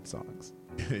painfully sad songs.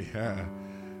 Yeah.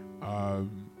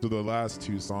 So the last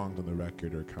 2 songs on the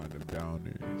record are kind of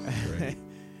downers, right?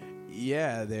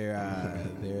 Yeah, they're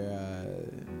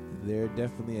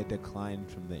definitely a decline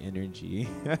from the energy.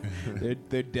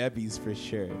 they're Debbies for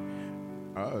sure.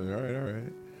 Oh, all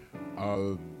right.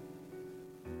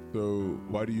 So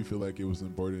why do you feel like it was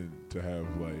important to have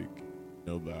like, you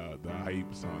know, the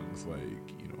hype songs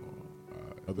like, you know,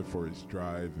 Other Forest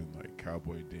Drive and like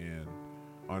Cowboy Dan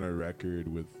on a record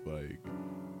with like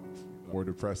more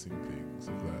depressing things,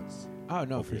 if that's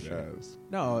for sure.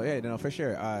 No, for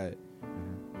sure.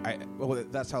 Well,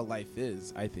 that's how life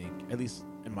is, I think, at least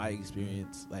in my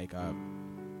experience. Like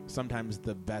sometimes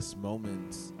the best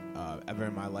moments ever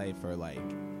in my life are like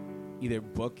either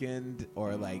bookend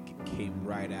or like came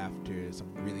right after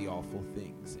some really awful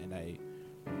things, and I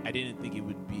didn't think it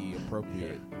would be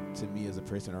appropriate to me as a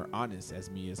person, or honest as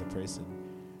me as a person,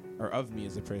 or of me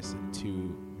as a person,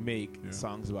 to make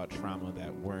songs about trauma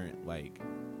that weren't like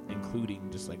including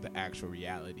just like the actual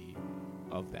reality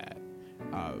of that.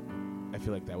 I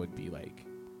feel like that would be like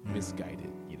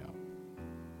misguided, you know.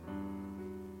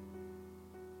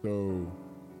 So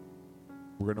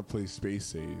we're gonna play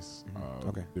Space Ace.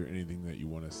 Okay. Is there anything that you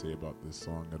want to say about this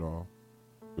song at all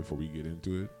before we get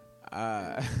into it?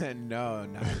 No,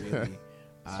 not really.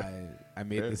 I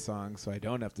made the song so I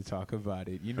don't have to talk about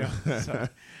it, you know. So,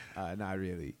 not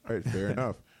really. All right, fair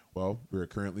enough. Well, we're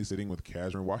currently sitting with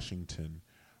Kazmer Washington.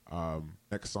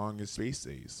 Next song is Space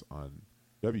Ace on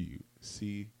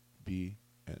WCBN.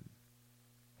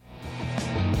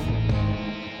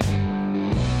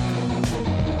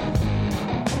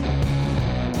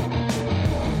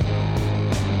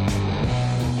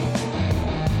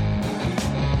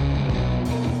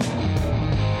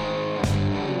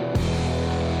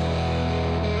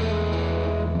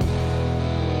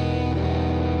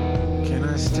 Can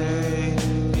I stay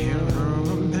in your room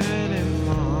a minute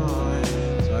more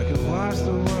so I can watch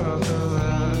the world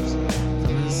collapse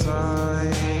from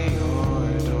inside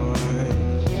your door?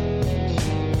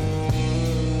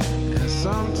 And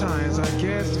sometimes I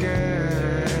get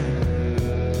scared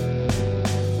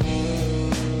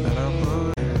that I'll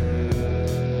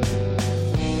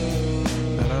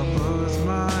close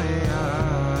my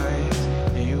eyes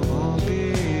and you won't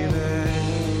be there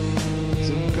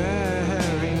to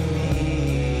bury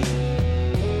me,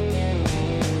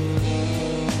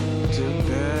 to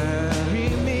bury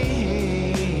me.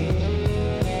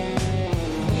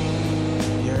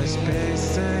 Your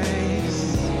space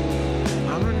ace,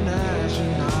 I'm an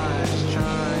astronaut just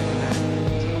trying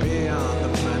to be on the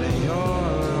planet you're on.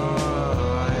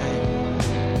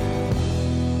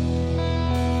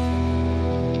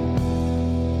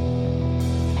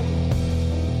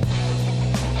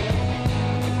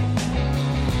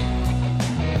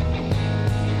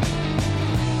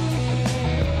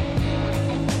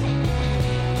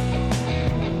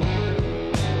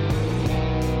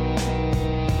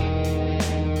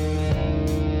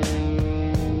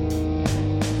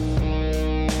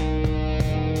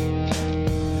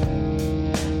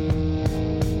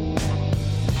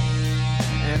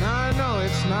 And I know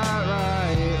it's not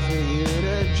right for you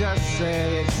to just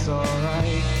say it's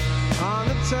alright on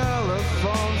the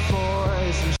telephone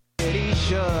for some shit he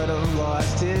should have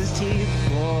lost his teeth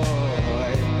for.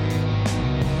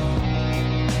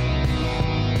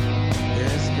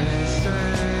 Yes, space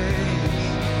ace,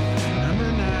 I'm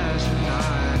an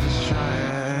astronaut just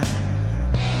trying.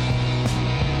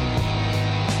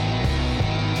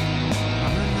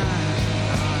 I'm an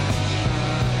astronaut just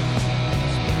trying.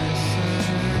 Space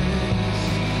ace,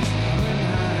 I'm an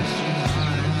astronaut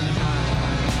just trying.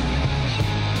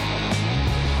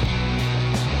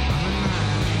 I'm an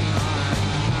astronaut just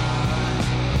trying.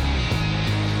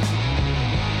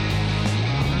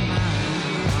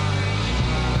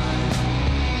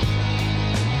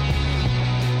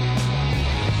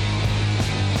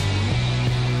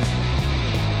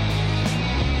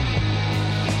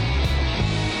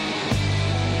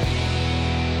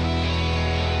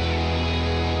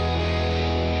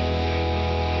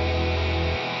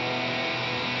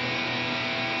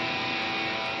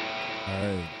 All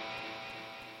right.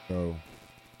 So,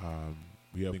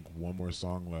 we have, I think, one more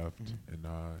song left, and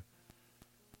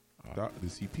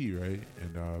this EP, right?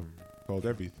 And called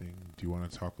Everything. Do you want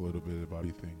to talk a little bit about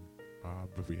Everything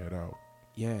before we head out?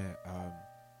 Yeah.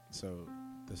 So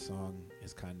the song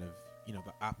is kind of, you know,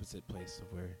 the opposite place of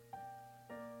where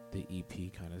the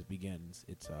EP kind of begins.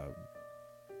 It's a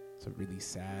really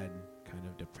sad, kind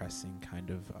of depressing, kind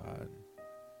of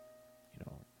you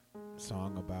know,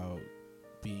 song about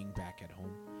being back at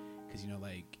home, because, you know,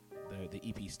 like the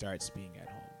EP starts being at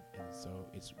home, and so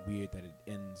it's weird that it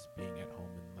ends being at home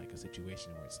in like a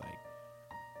situation where it's like,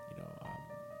 you know,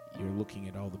 you're looking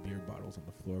at all the beer bottles on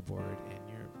the floorboard and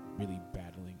you're really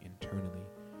battling internally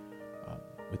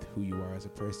with who you are as a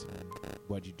person and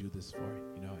what'd you do this for,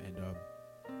 you know. And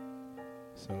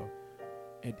so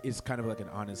it's kind of like an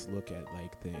honest look at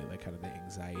like the kind of the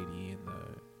anxiety and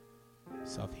the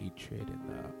self-hatred and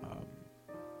the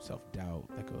self-doubt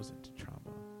that goes into trauma.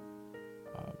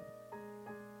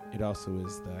 It also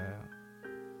is the,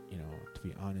 you know, to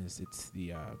be honest, it's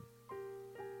the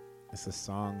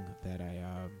song that I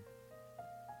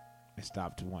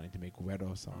stopped wanting to make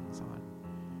Guero songs on.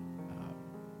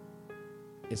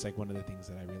 It's like one of the things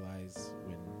that I realized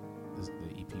when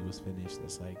the EP was finished,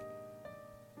 that's like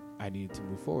I needed to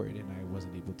move forward, and I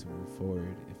wasn't able to move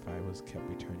forward if I was kept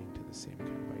returning to the same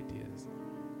kind of ideas.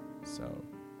 So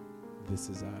this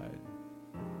is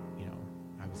you know,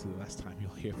 obviously the last time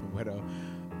you'll hear from Widow,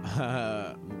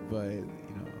 but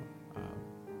you know,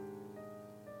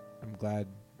 I'm glad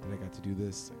that I got to do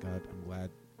this. I'm glad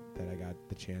that I got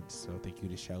the chance. So thank you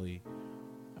to Shelley.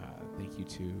 Thank you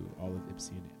to all of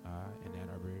Ipsy and Ann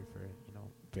Arbor for, you know,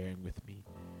 bearing with me.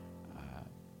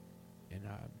 And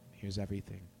here's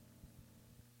Everything.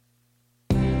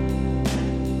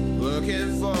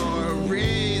 Looking for a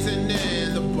reason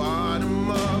in the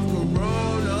bottom of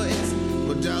Corona. It's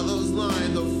Modelo's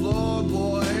line, the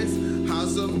floorboards,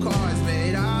 house of cards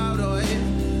made out of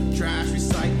trash,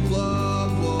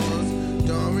 recyclables.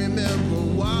 Don't remember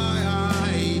why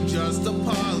I just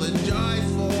apologize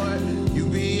for you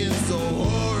being so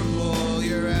horrible.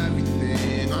 You're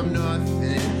everything, I'm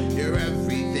nothing. You're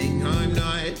everything, I'm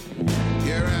not.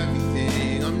 You're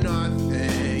everything, I'm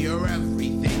nothing. You're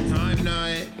everything, I'm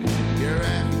not. You're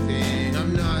everything,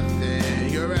 I'm nothing.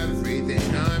 You're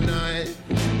everything, I'm not.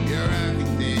 You're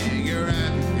everything, you're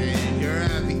everything, you're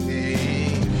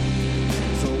everything.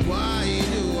 So why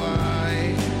do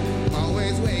I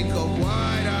always wake up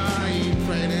wide-eyed,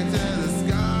 praying into the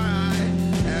sky?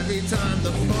 Every time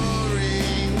the phone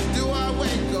rings, do I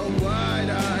wake up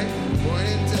wide-eyed,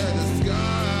 pointing to the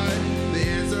sky? The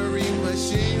answering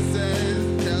machine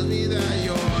says, tells me that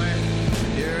you're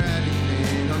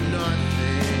everything, I'm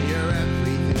nothing. You're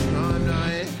everything, I'm not.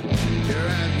 You're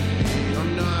everything,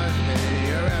 I'm nothing.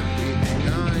 You're everything,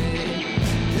 I'm.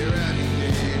 You're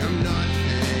everything, I'm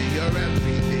nothing. You're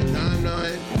everything, I'm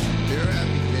not. You're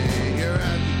everything, you're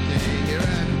everything, you're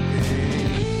everything.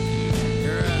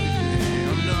 You're everything,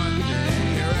 I'm nothing.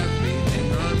 You're everything.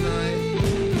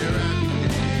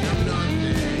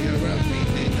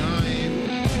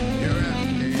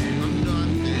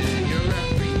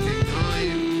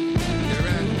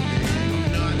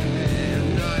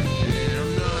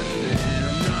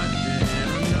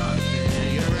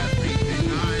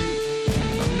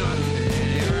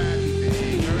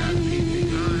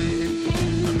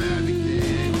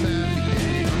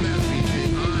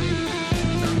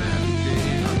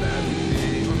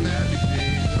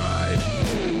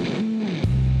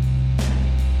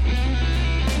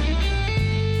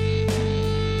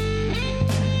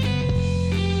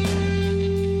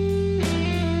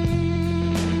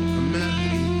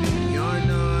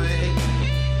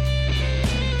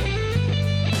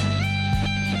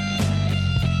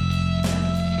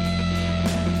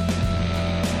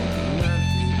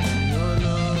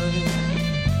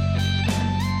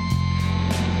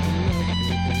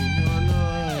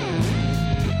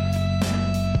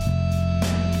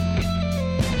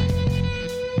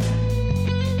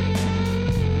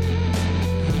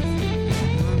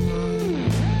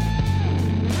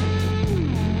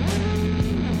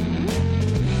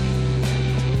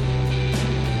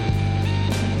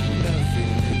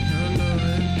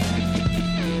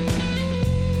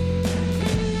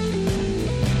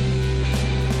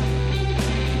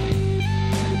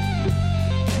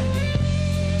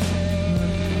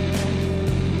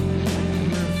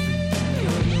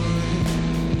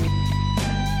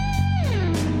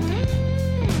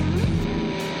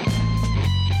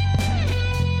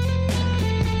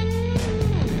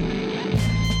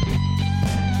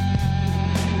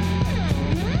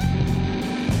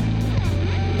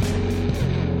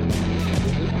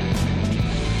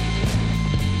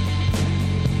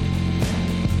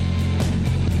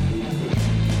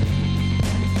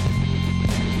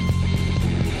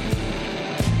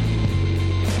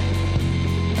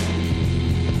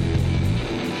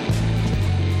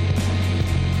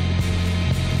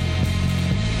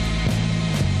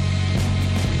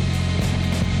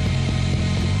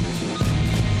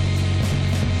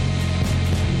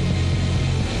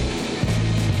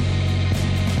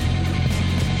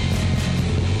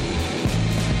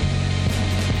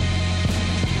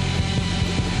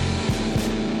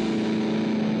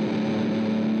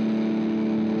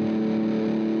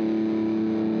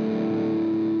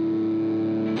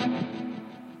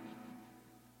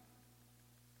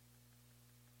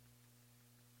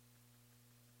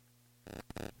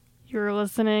 You're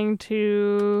listening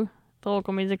to the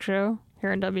local music show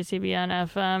here in WCBN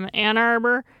FM Ann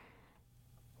Arbor.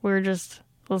 We're just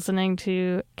listening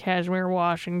to Kashmir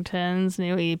Washington's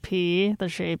new EP, The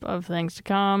Shape of Things to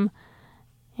Come.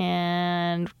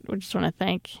 And we just want to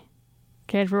thank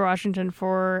Kashmir Washington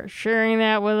for sharing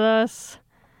that with us.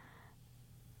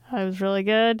 It was really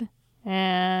good.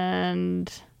 And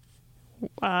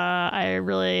I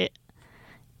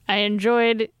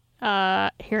enjoyed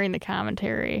hearing the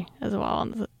commentary as well,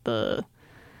 and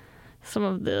some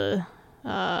of the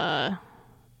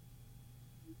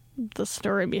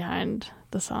story behind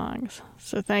the songs.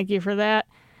 So thank you for that.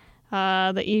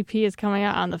 The EP is coming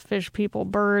out on the Fish People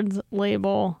Birds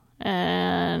label,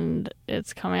 and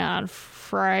it's coming out on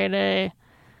Friday.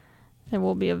 It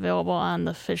will be available on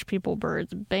the Fish People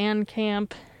Birds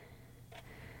Bandcamp.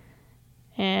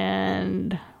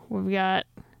 And we've got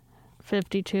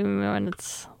 52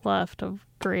 minutes left of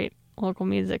great local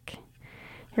music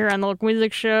here on the Local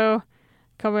Music Show.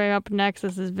 Coming up next,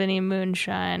 this is Vinny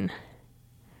Moonshine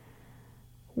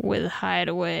with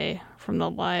Hideaway from the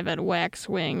Live at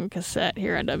Waxwing cassette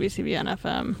here on WCBN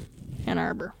FM Ann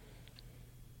Arbor.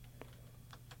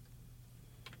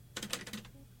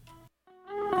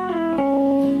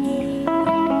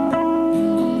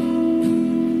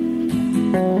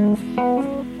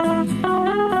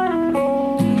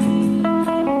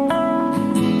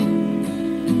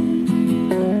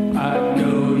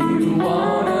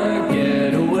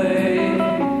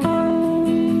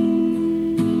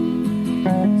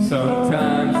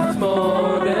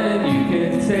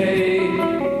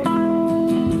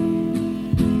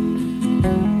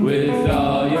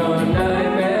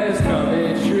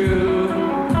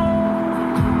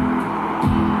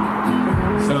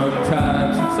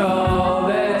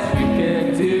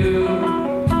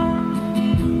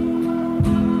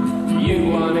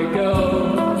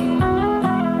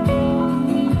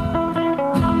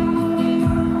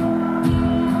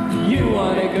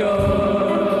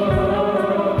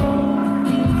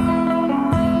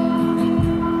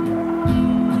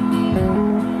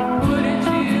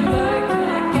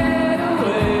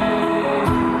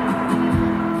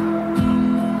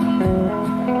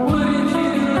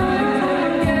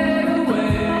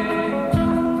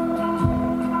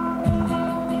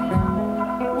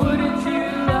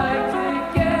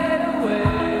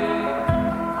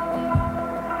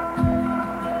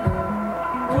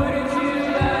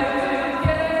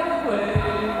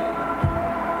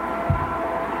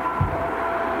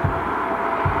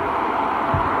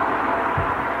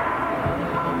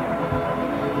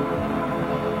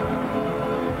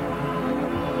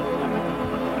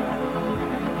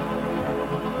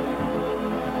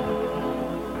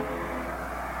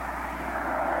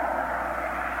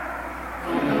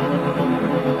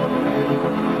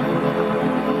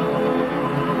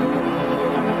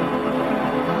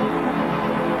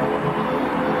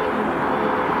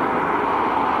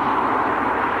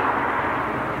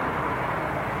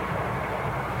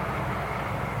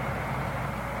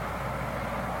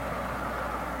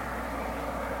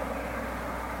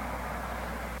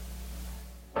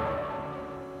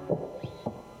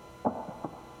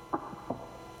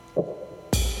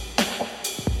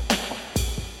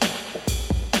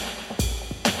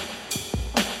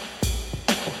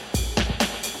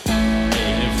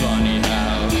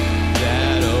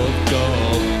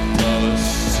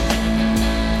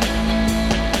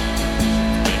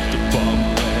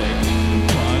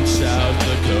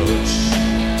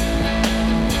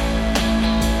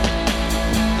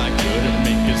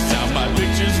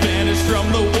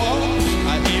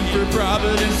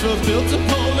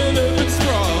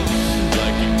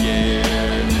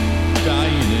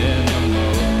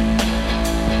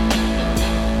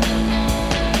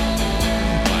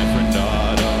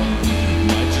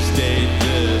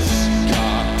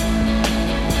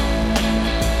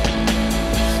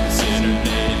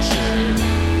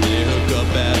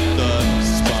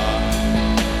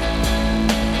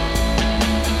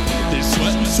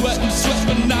 Sweat,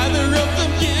 but neither of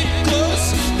them get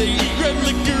close. They eat red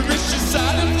licorice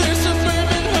inside of their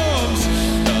suburban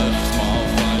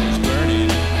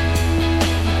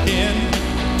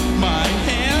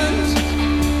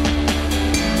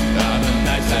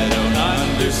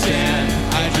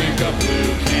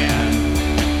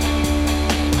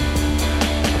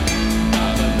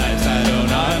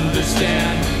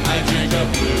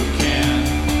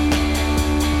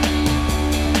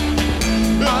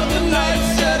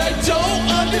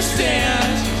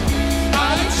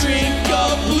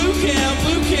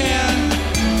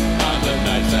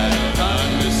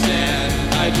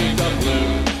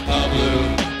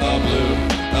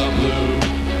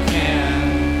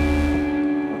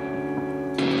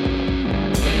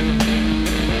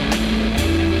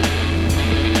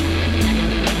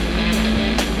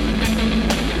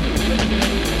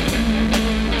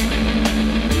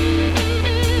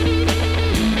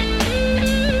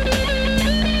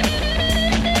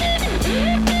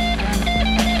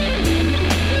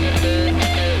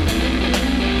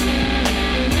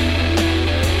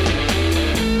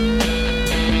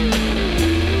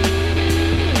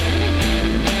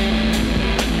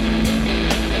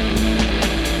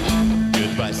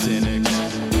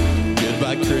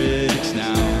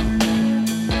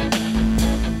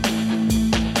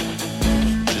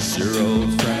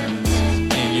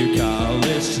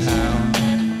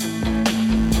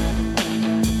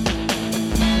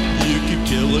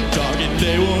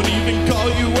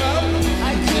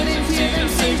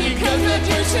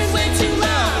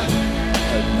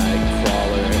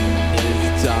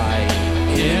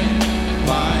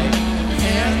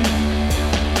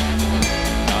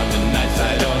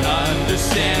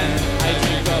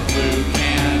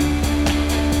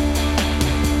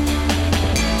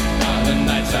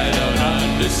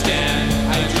understand.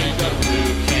 I drink a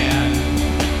blue can.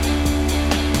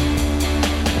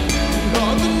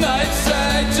 On the nights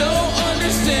I don't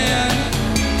understand,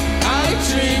 I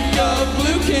drink a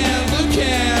blue can, blue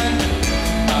can.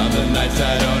 On the nights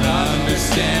I don't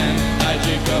understand, I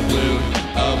drink a blue can.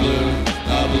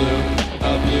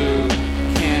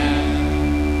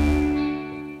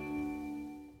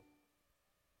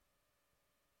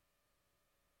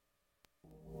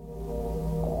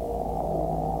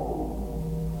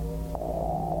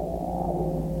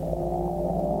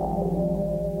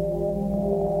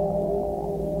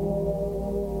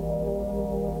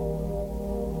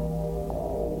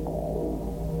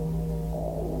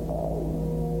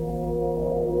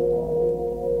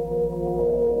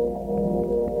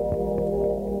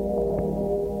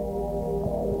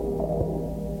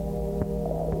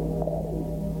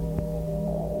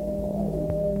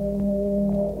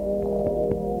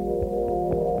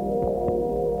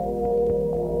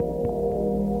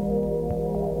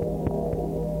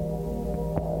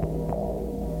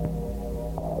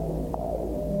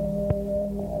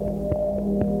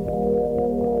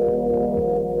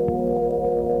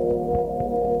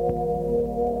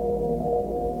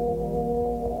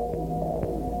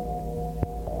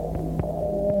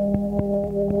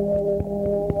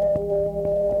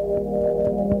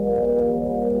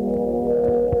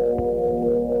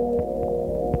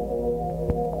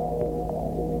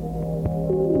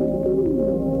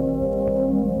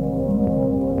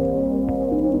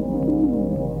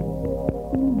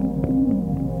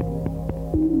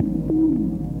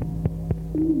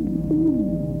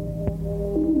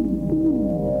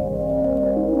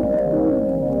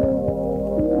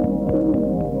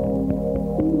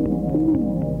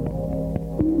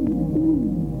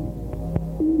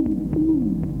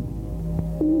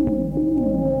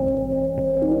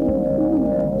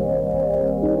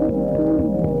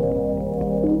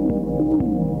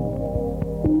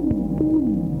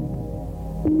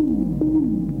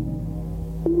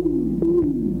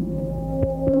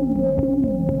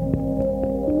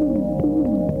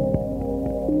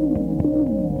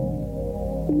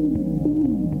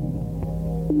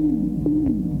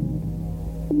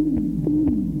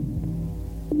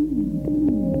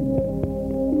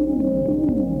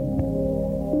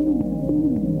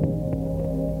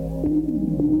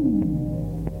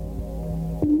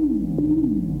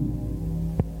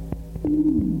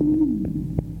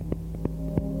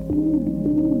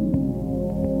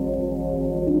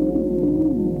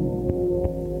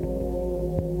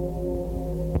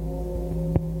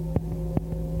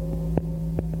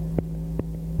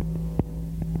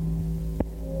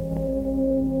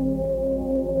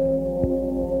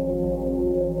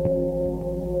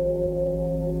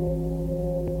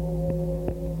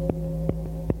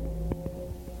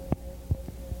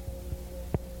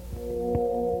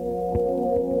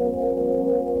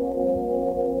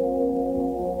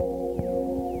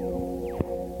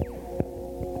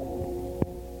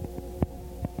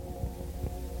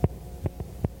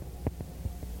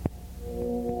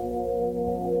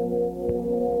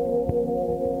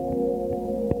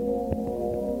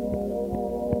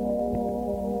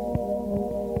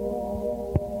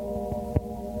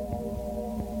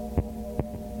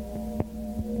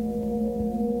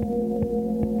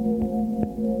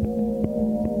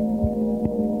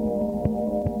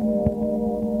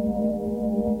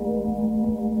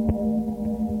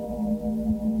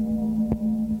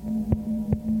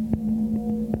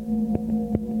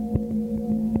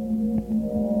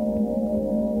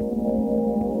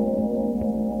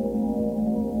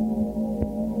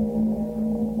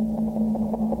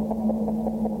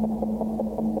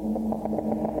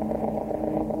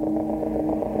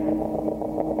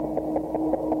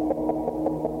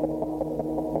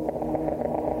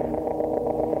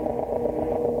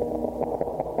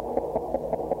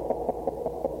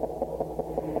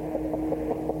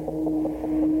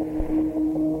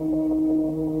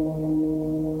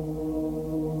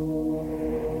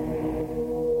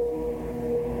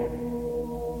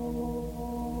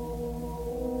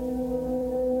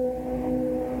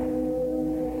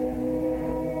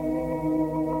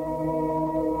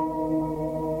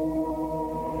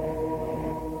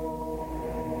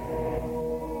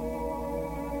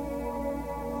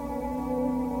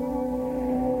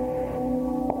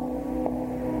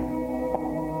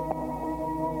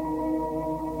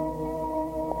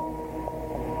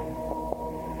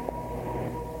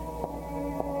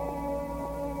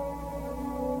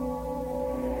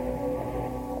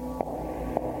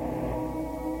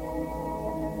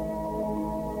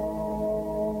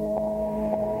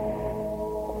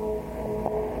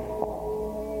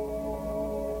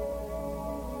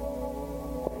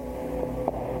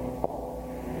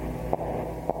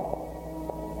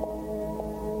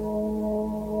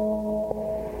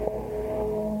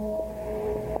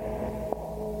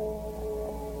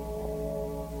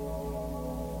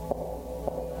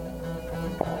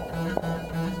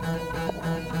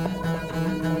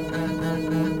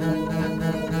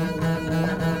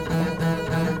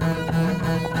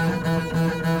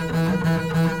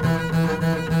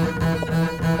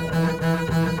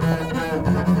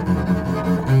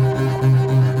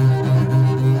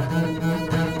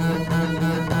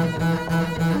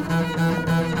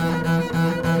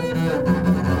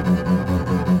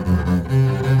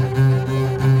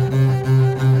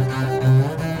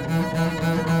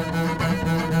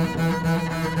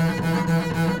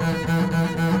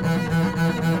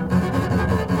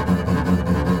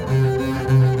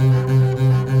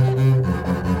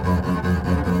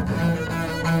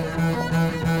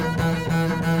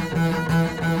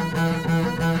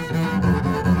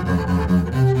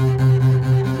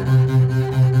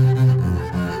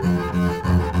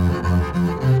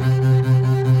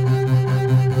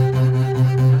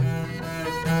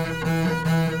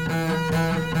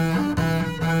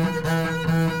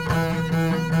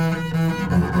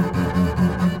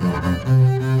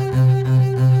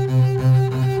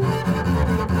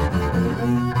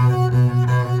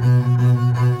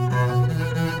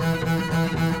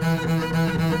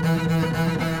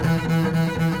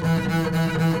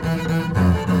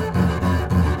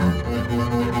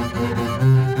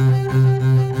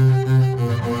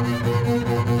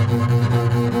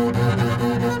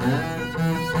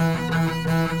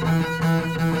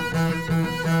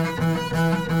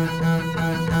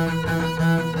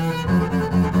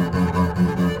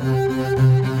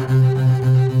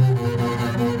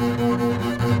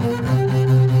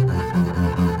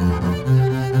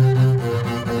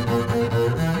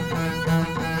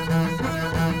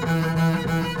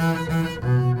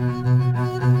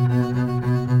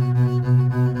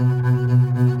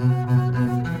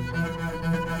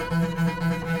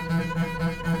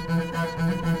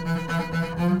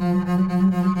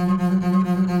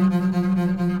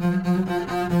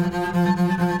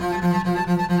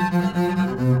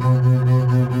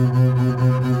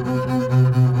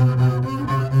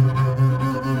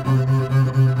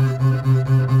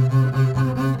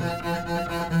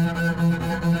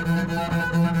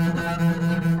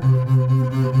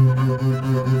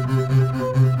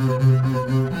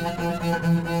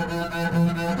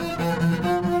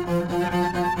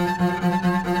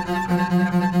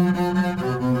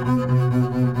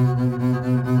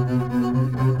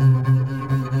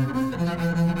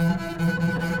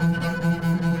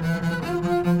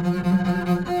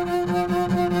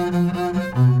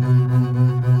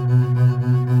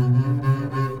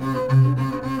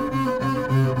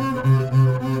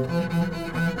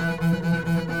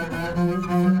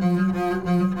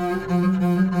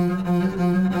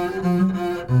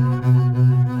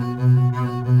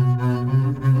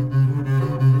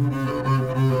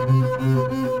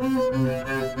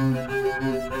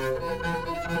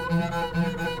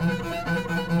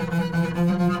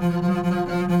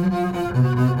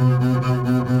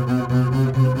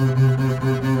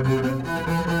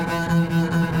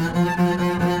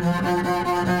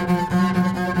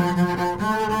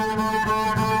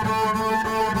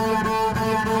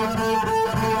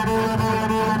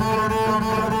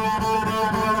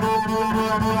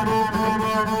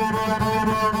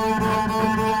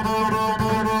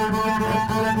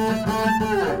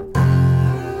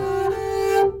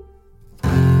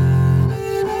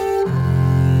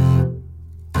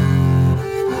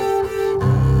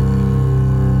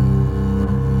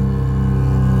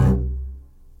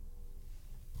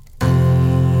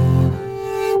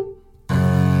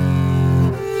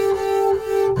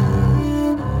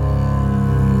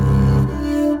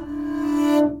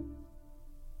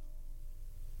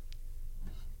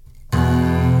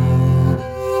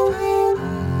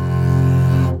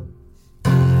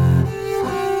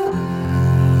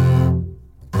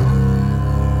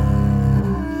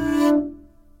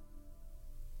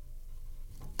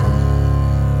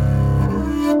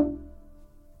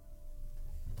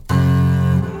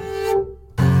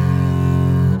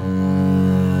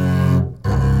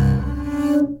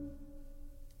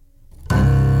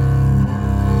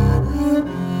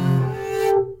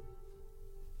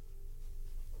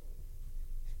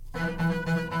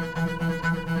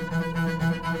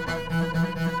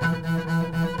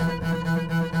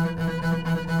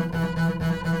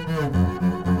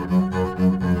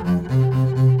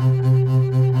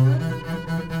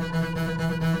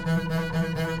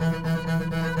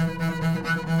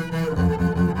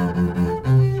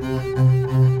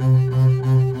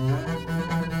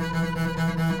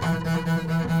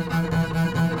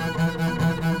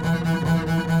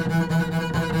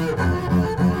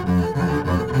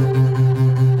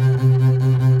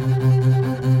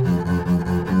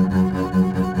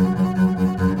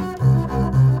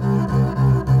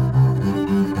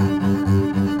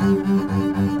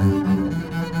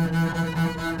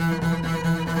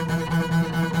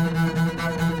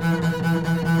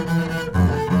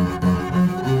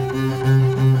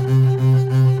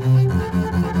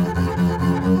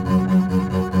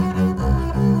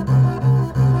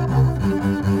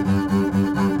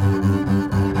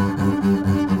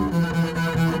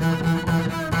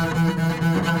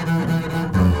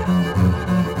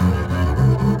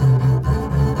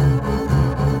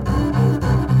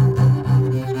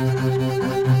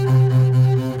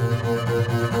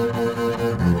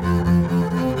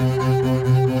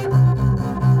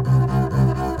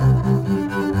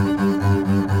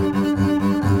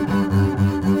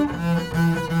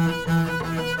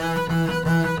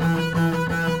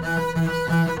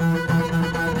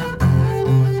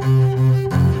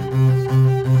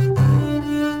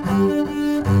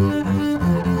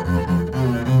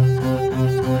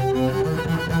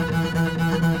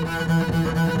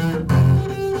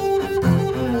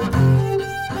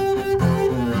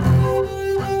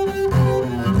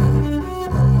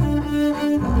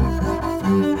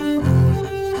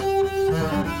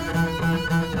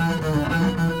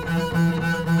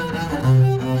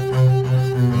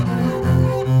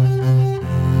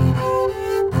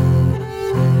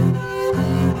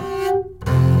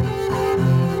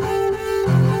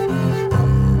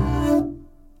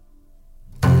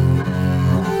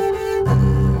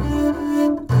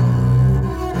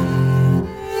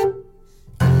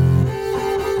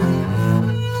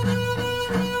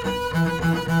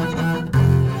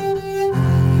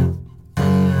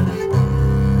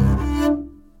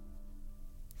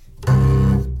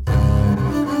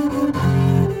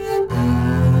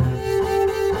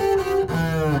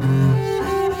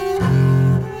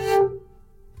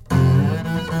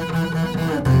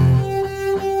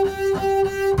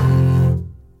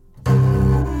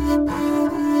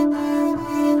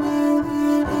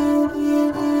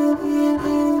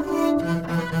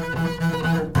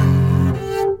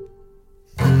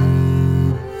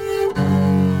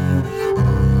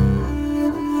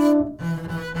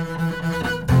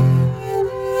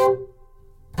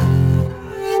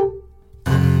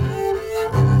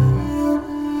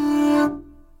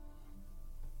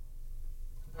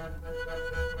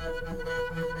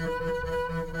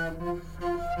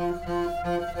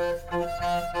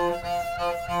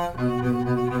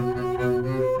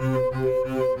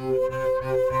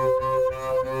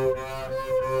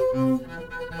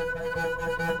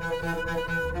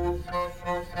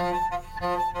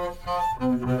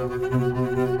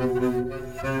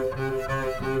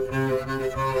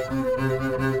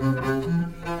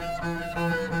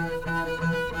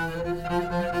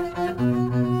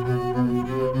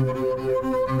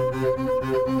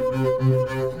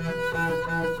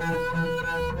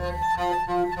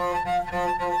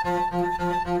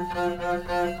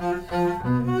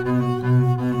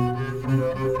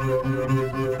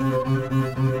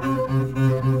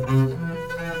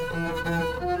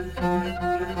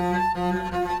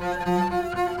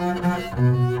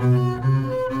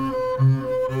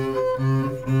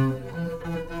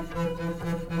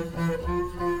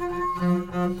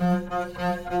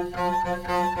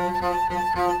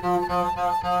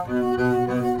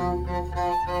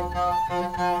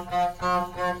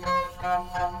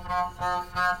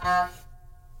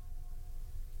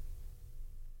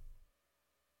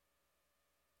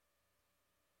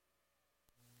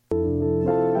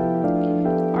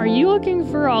 Are you looking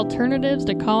for alternatives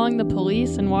to calling the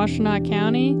police in Washtenaw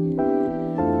County?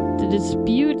 The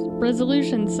Dispute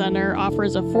Resolution Center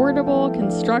offers affordable,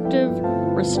 constructive,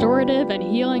 restorative, and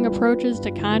healing approaches to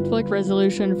conflict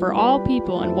resolution for all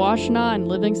people in Washtenaw and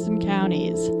Livingston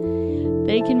counties.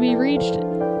 They can be reached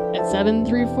at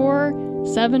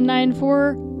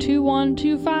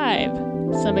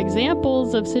 734-794-2125. Some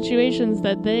examples of situations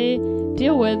that they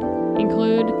deal with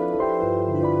include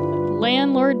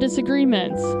landlord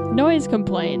disagreements, noise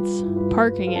complaints,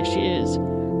 parking issues,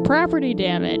 property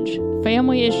damage,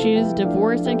 family issues,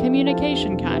 divorce and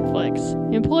communication conflicts,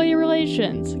 employee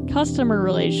relations, customer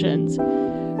relations,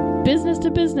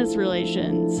 business-to-business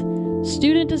relations,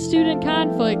 student-to-student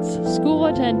conflicts, school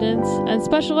attendance, and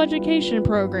special education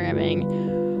programming.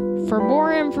 For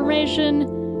more information,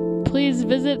 please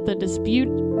visit the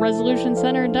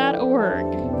DisputeResolutionCenter.org.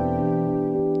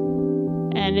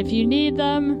 And if you need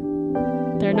them,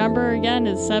 their number again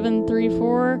is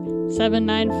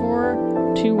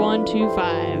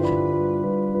 734-794-2125.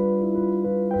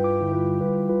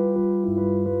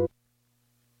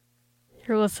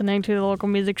 You're listening to the local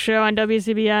music show on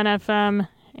WCBN FM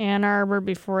Ann Arbor.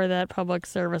 Before that public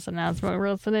service announcement, we're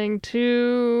listening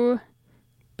to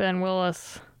Ben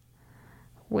Willis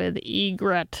with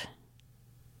Egret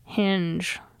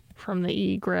Hinge from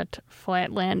the Egret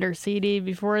Flatlander CD.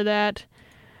 Before that,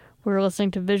 we were listening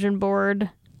to Vision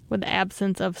Board with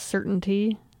Absence of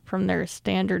Certainty from their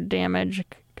Standard Damage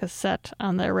cassette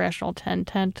on the Irrational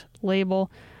 1010 label.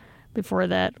 Before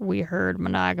that, we heard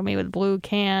Monogamy with Blue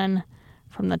Can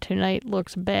from the Tonight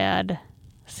Looks Bad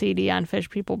CD on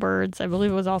Fish People Birds. I believe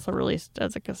it was also released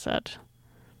as a cassette.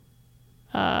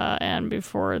 And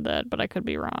before that, but I could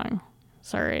be wrong.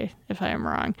 Sorry if I am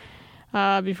wrong.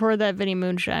 Before that, Vinnie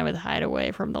Moonshine with Hideaway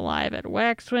from the Live at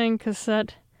Waxwing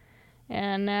cassette.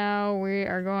 And now we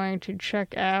are going to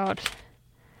check out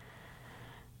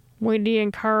Wendy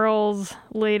and Carl's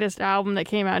latest album that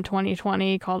came out in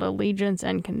 2020 called Allegiance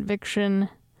and Conviction.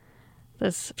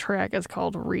 This track is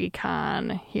called Recon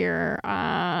here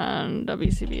on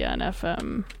WCBN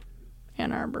FM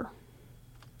Ann Arbor.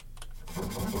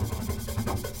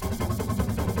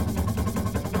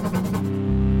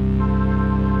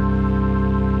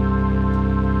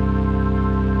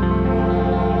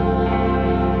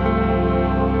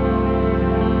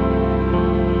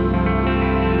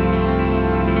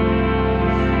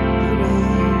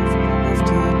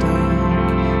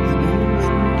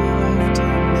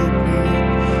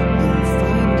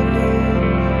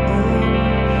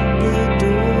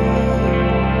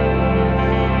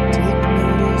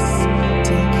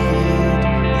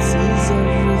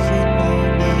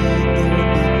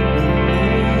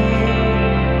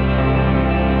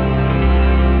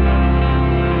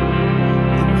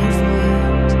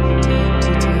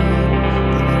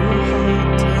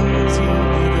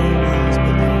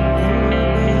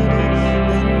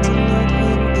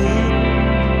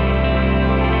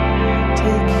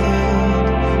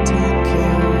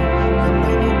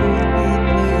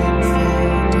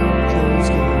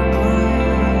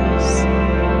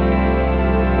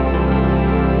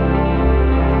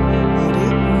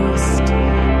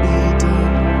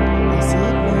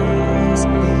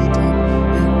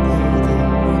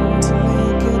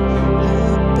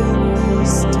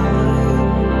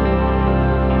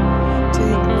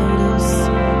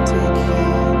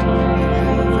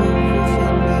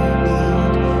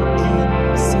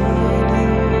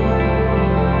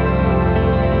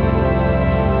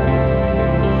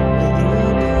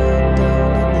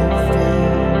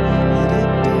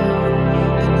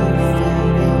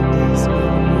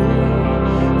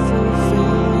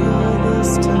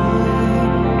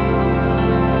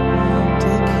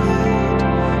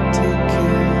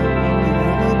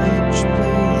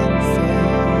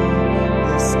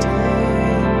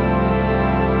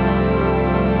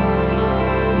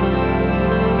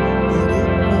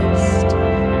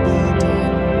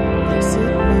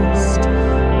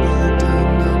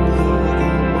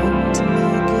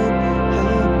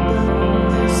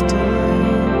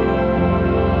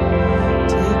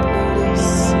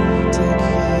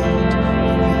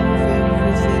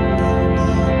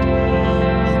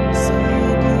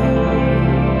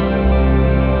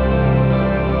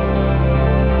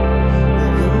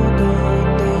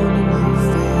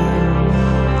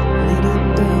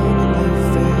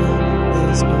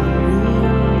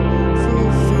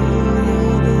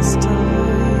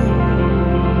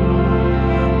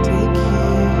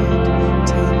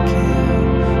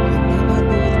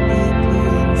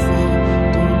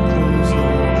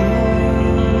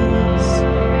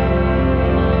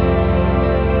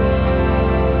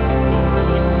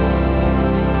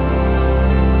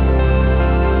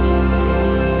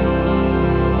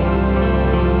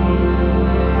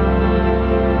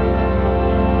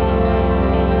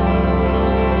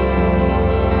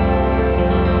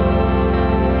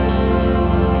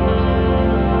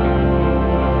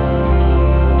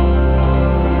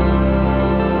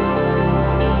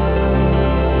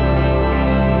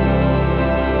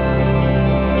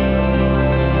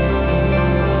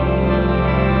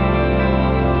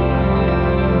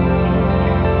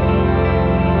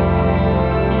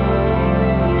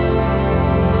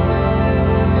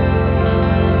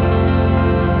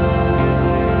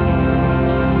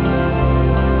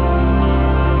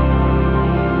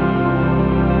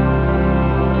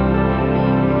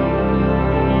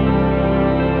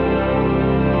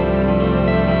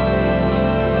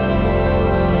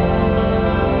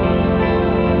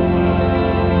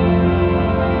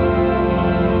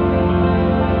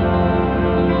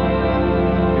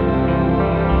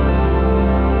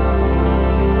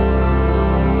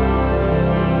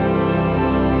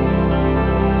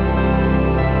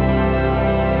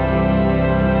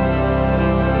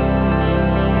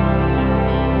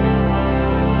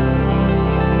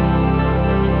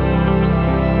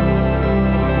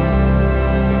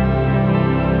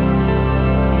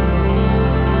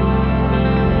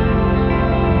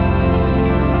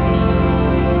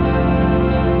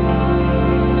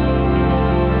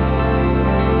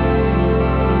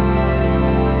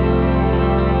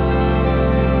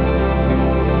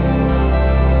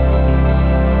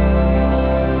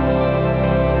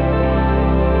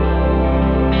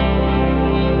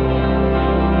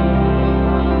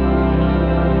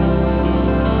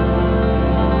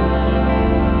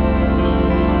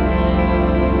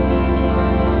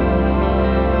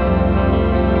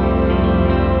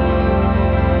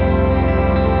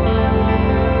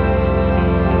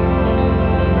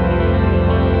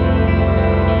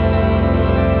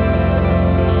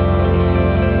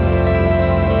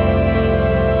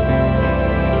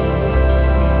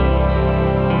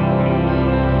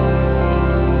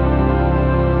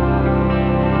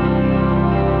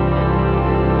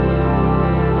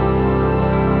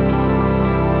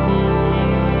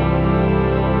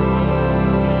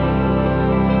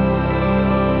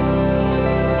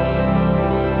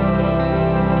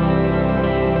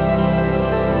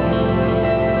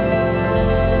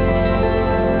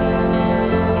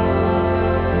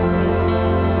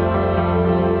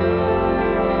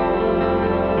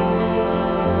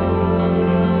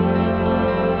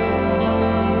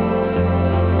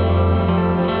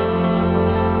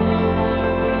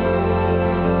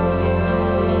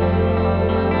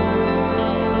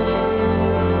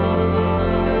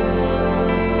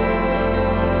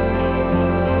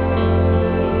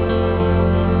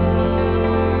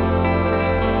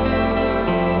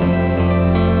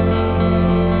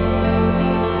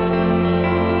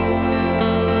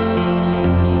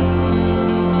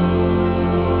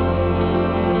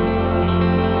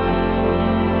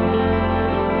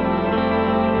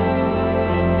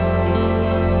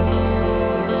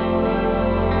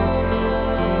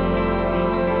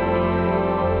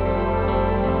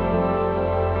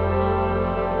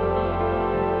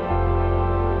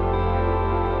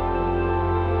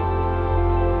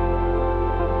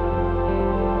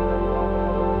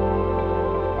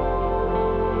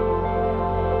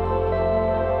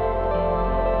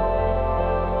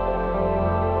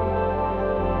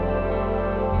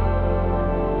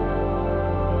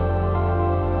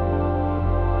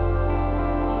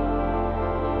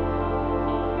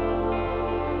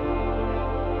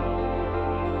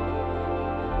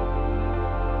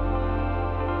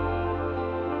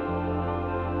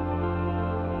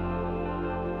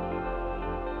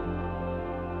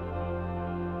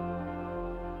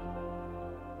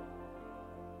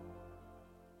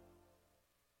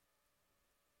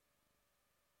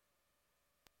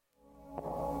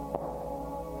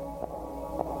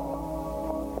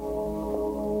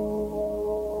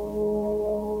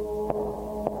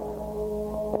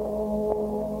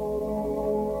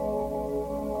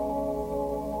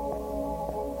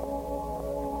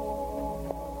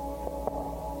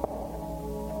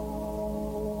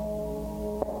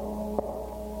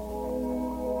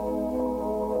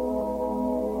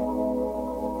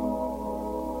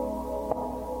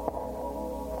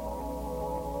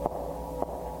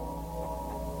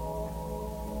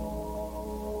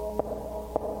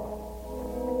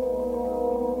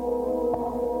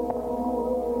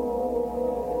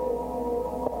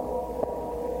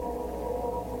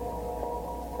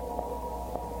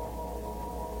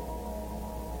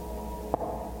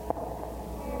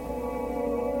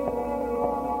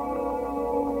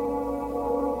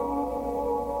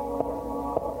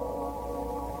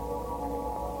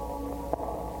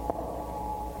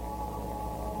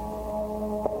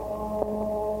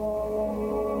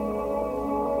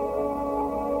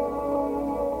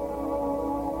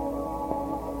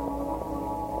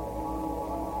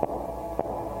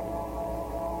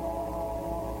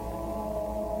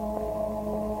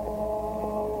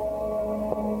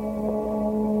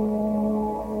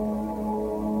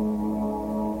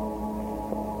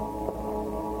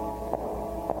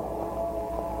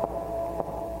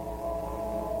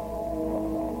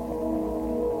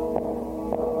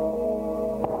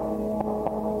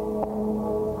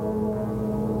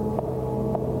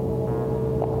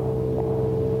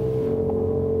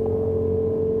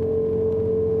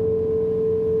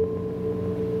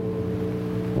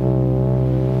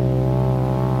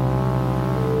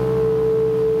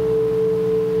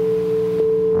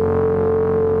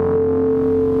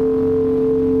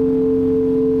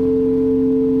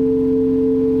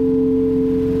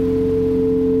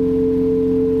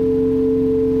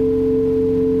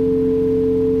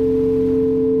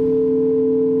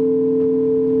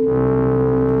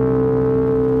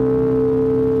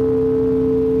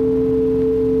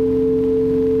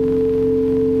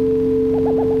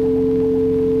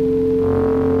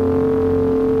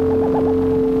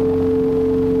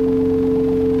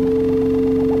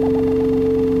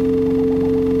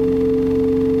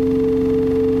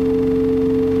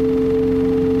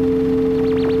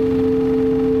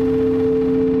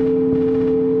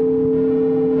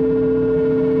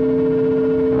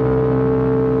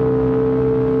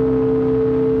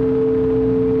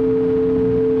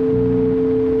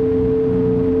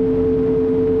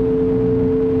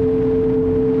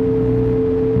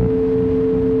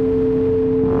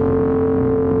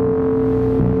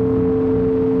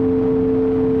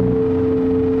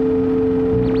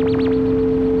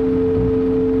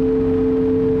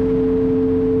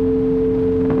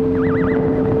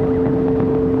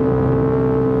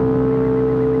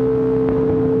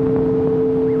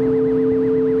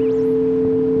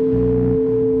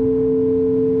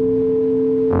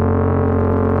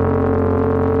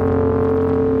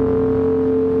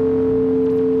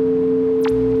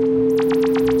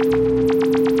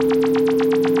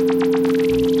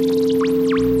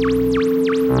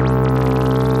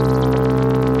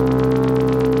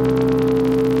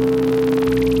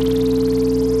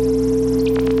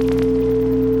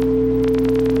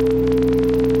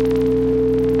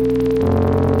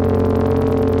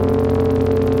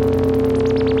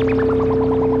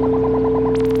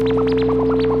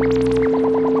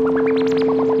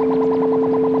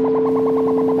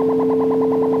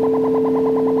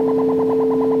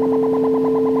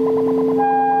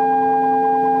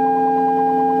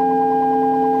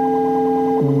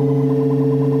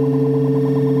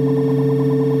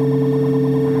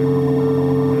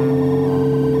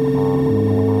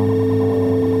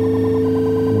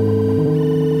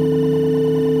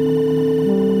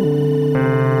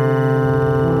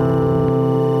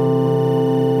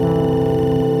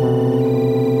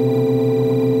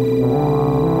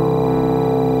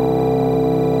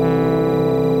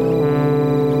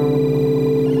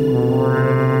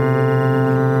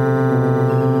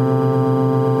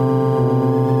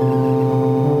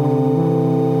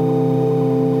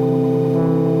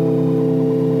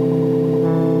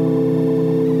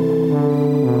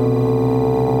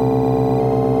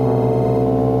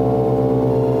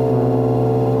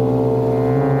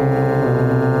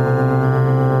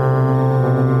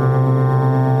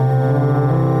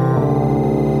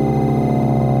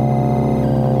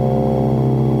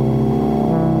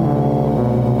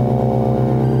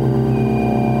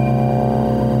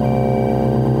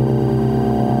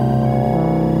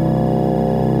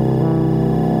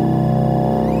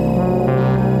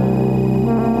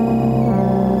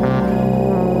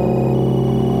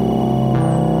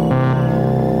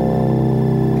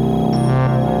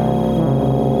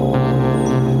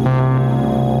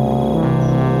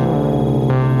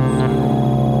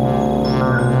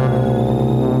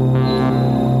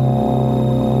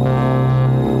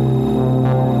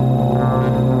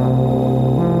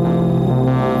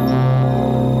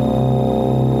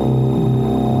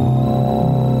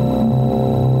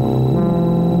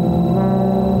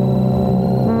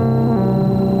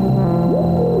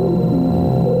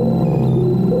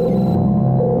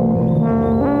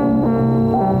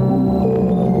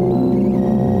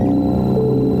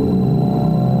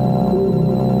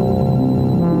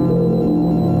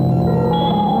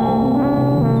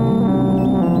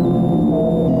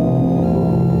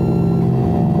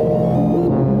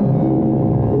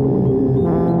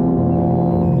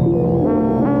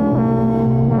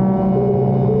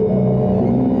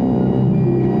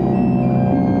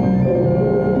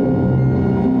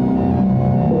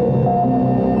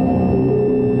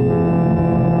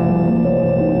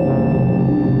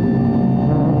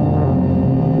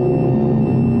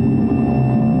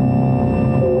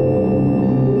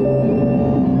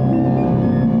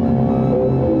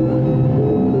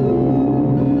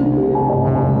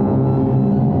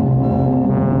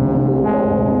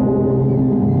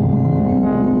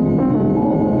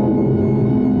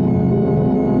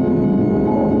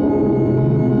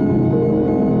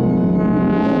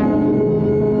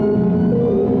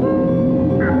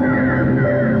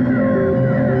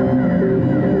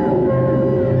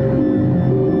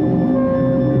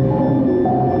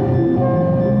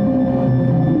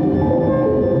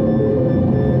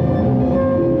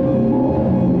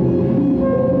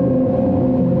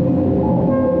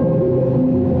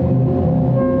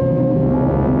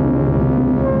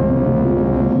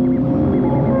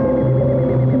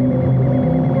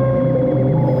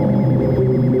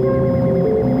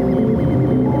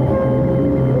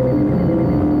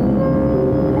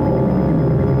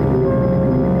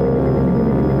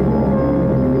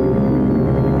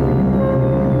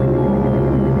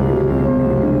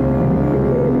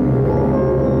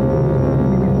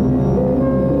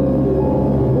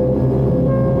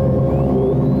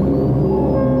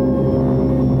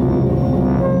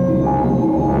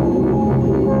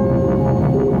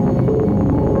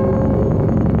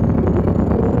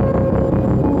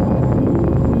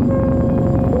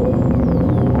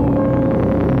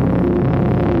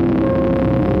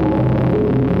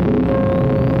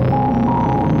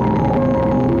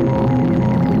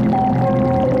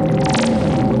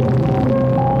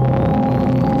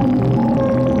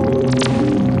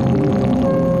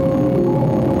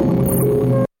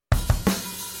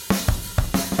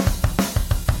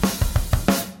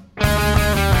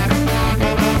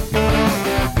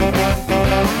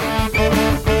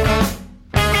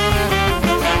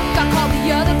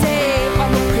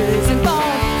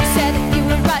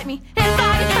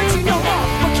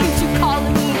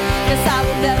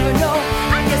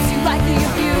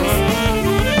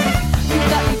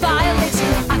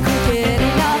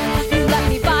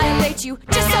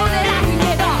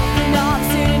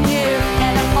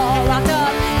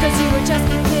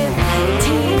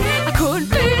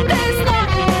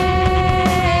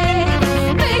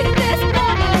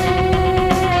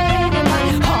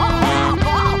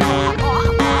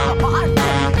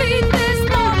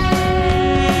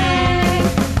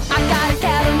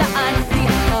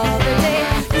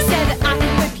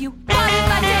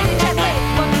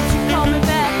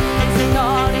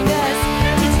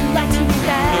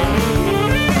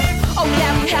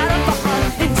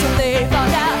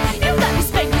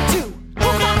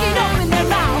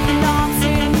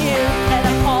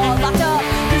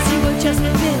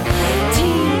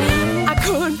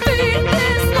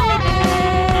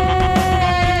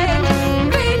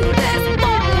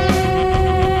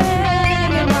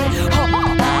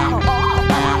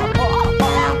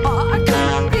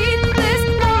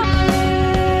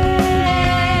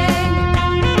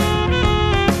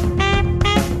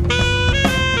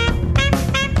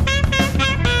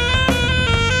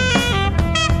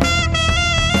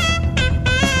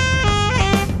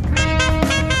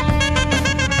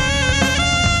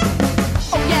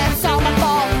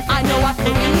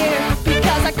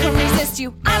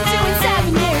 you. I'm doing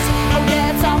 7 years. Oh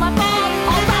yeah, it's all my fault.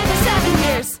 All right for 7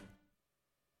 years.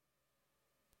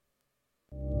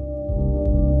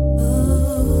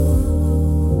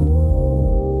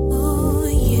 Ooh,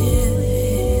 yeah.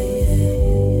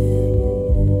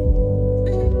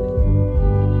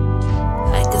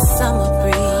 Like a summer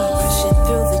breeze pushing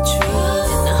through the trees,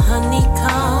 and the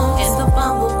honeycomb and the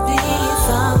bumblebees.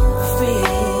 I'm free.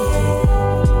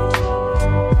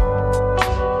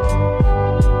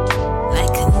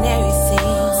 Like canary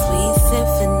sings sweet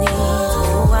symphonies.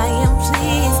 Oh, I am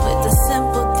pleased with the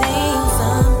simple things.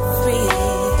 I'm free.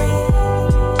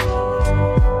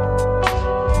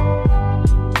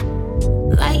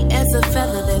 Light as a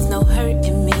feather, there's no hurt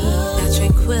in me. Got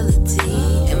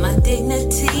tranquility and my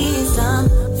dignities. I'm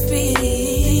free.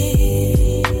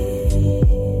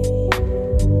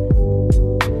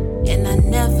 And I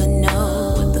never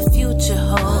know what the future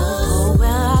holds. Where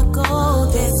I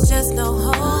go, there's just no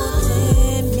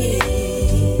holding me.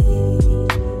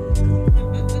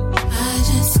 I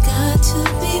just got to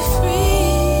be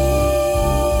free.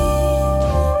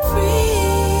 Free.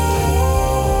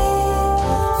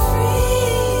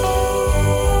 Free.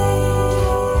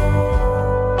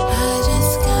 I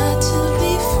just got to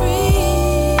be free.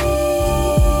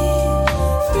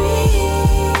 Free.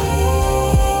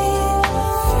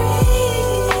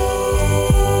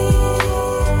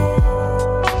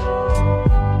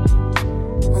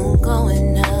 Moon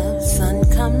going up, sun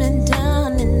coming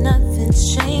down, and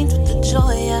nothing's changed with the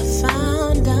joy I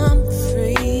found. I'm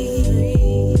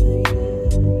free.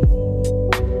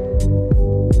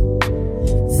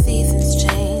 Seasons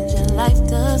change and life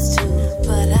does too,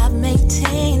 but I've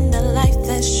maintained a life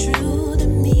that's true to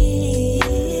me.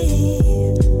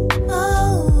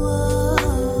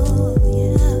 Oh,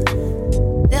 yeah.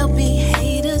 There'll be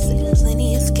haters and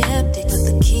plenty of skeptics, but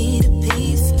the key to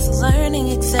peace is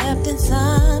learning acceptance.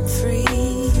 I'm free.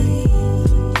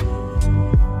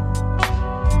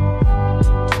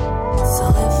 So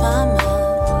if I'm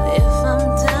up or if I'm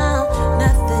down,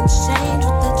 nothing's changed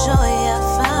with the joy I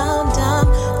found. I'm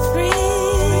free.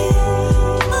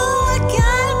 Oh, I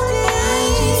gotta be. I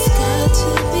just got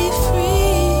to be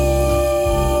free.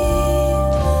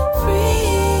 Free.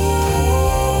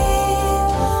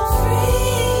 Free.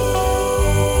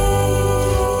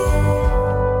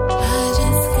 I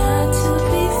just got to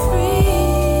be free.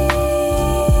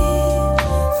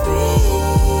 Free.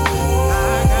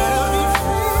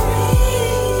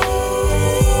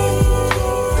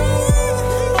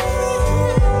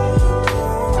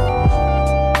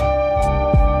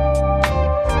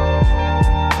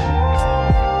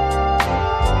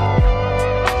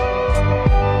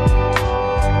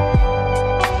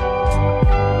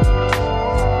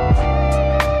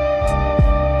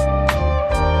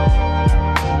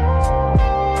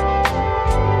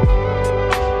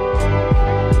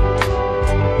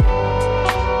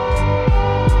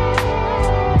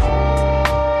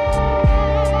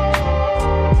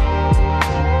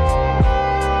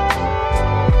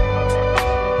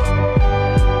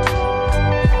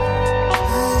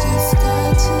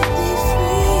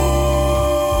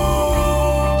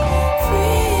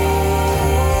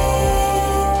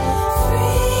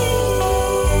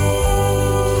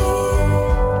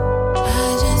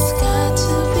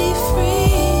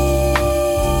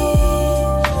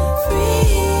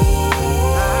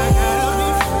 I gotta be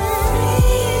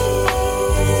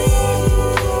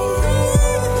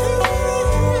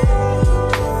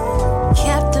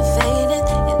captivated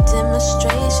in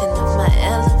demonstration of my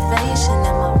elevation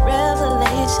and my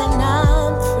revelation.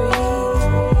 I'm free.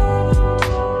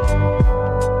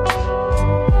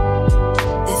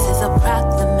 This is a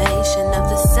proclamation of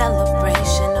the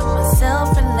celebration of my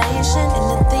self-relation and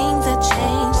the things that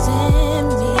changed in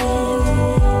me.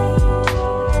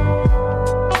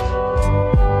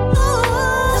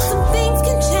 Some things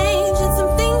can change and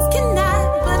some things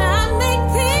cannot, but I make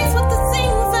peace with the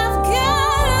things I've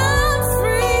got. I'm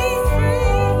free.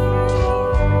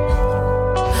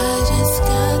 I just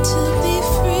got to be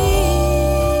free.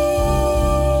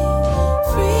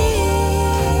 Free.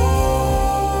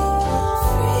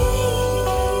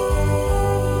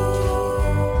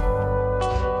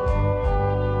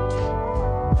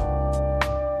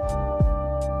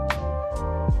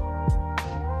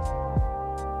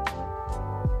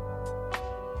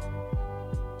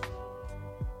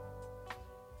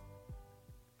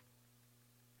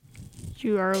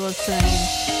 You are listening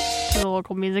to the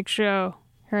local music show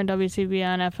here on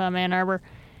WCBN FM Ann Arbor.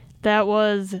 That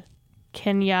was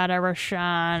Kenyatta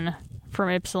Rashan from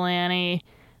Ypsilanti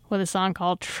with a song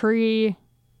called Free.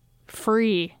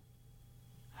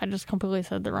 I just completely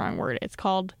said the wrong word. It's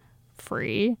called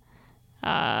Free.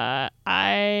 I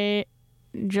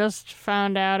just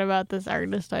found out about this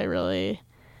artist. I really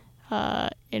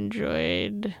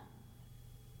enjoyed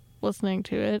listening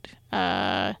to it,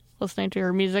 listening to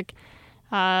her music.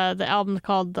 The album's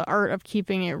called The Art of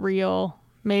Keeping It Real.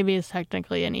 Maybe it's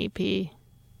technically an EP.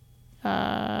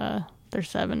 There's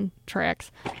 7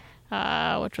 tracks,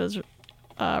 which was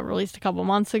released a couple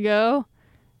months ago.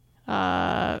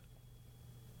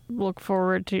 Look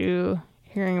forward to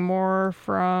hearing more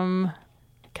from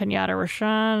Kenyatta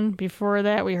Rashawn. Before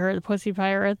that, we heard the Pussy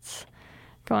Pirates,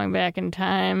 going back in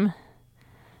time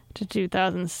to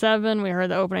 2007. We heard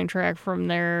the opening track from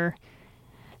their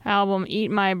album Eat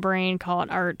My Brain, Call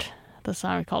It Art. The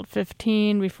song is called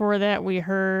 15. Before that, we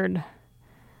heard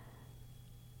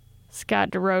Scott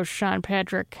DeRoche, Sean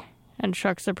Patrick, and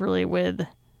Chuck Zipperly with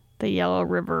The Yellow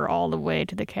River All the Way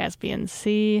to the Caspian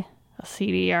Sea, a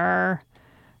CDR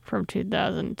from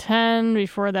 2010.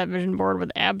 Before that, Vision Board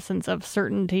with Absence of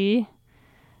Certainty.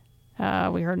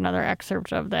 We heard another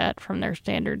excerpt of that from their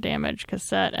Standard Damage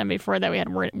cassette. And before that, we had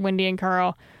Wendy and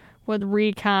Carl with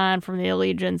Recon from the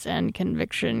Allegiance and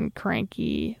Conviction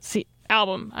Cranky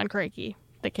album on Cranky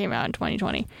that came out in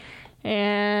 2020.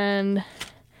 And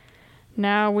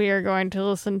now we are going to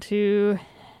listen to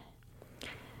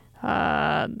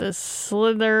the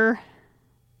Slither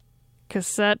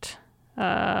cassette,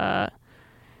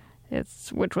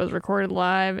 which was recorded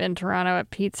live in Toronto at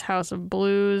Pete's House of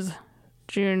Blues,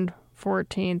 June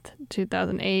 14th,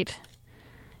 2008,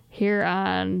 here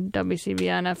on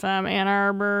WCBN FM Ann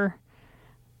Arbor,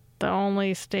 the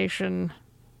only station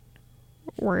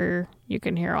where you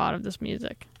can hear a lot of this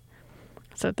music.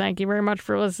 So thank you very much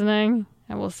for listening,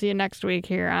 and we'll see you next week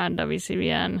here on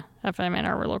WCBN FM Ann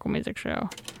Arbor Local Music Show.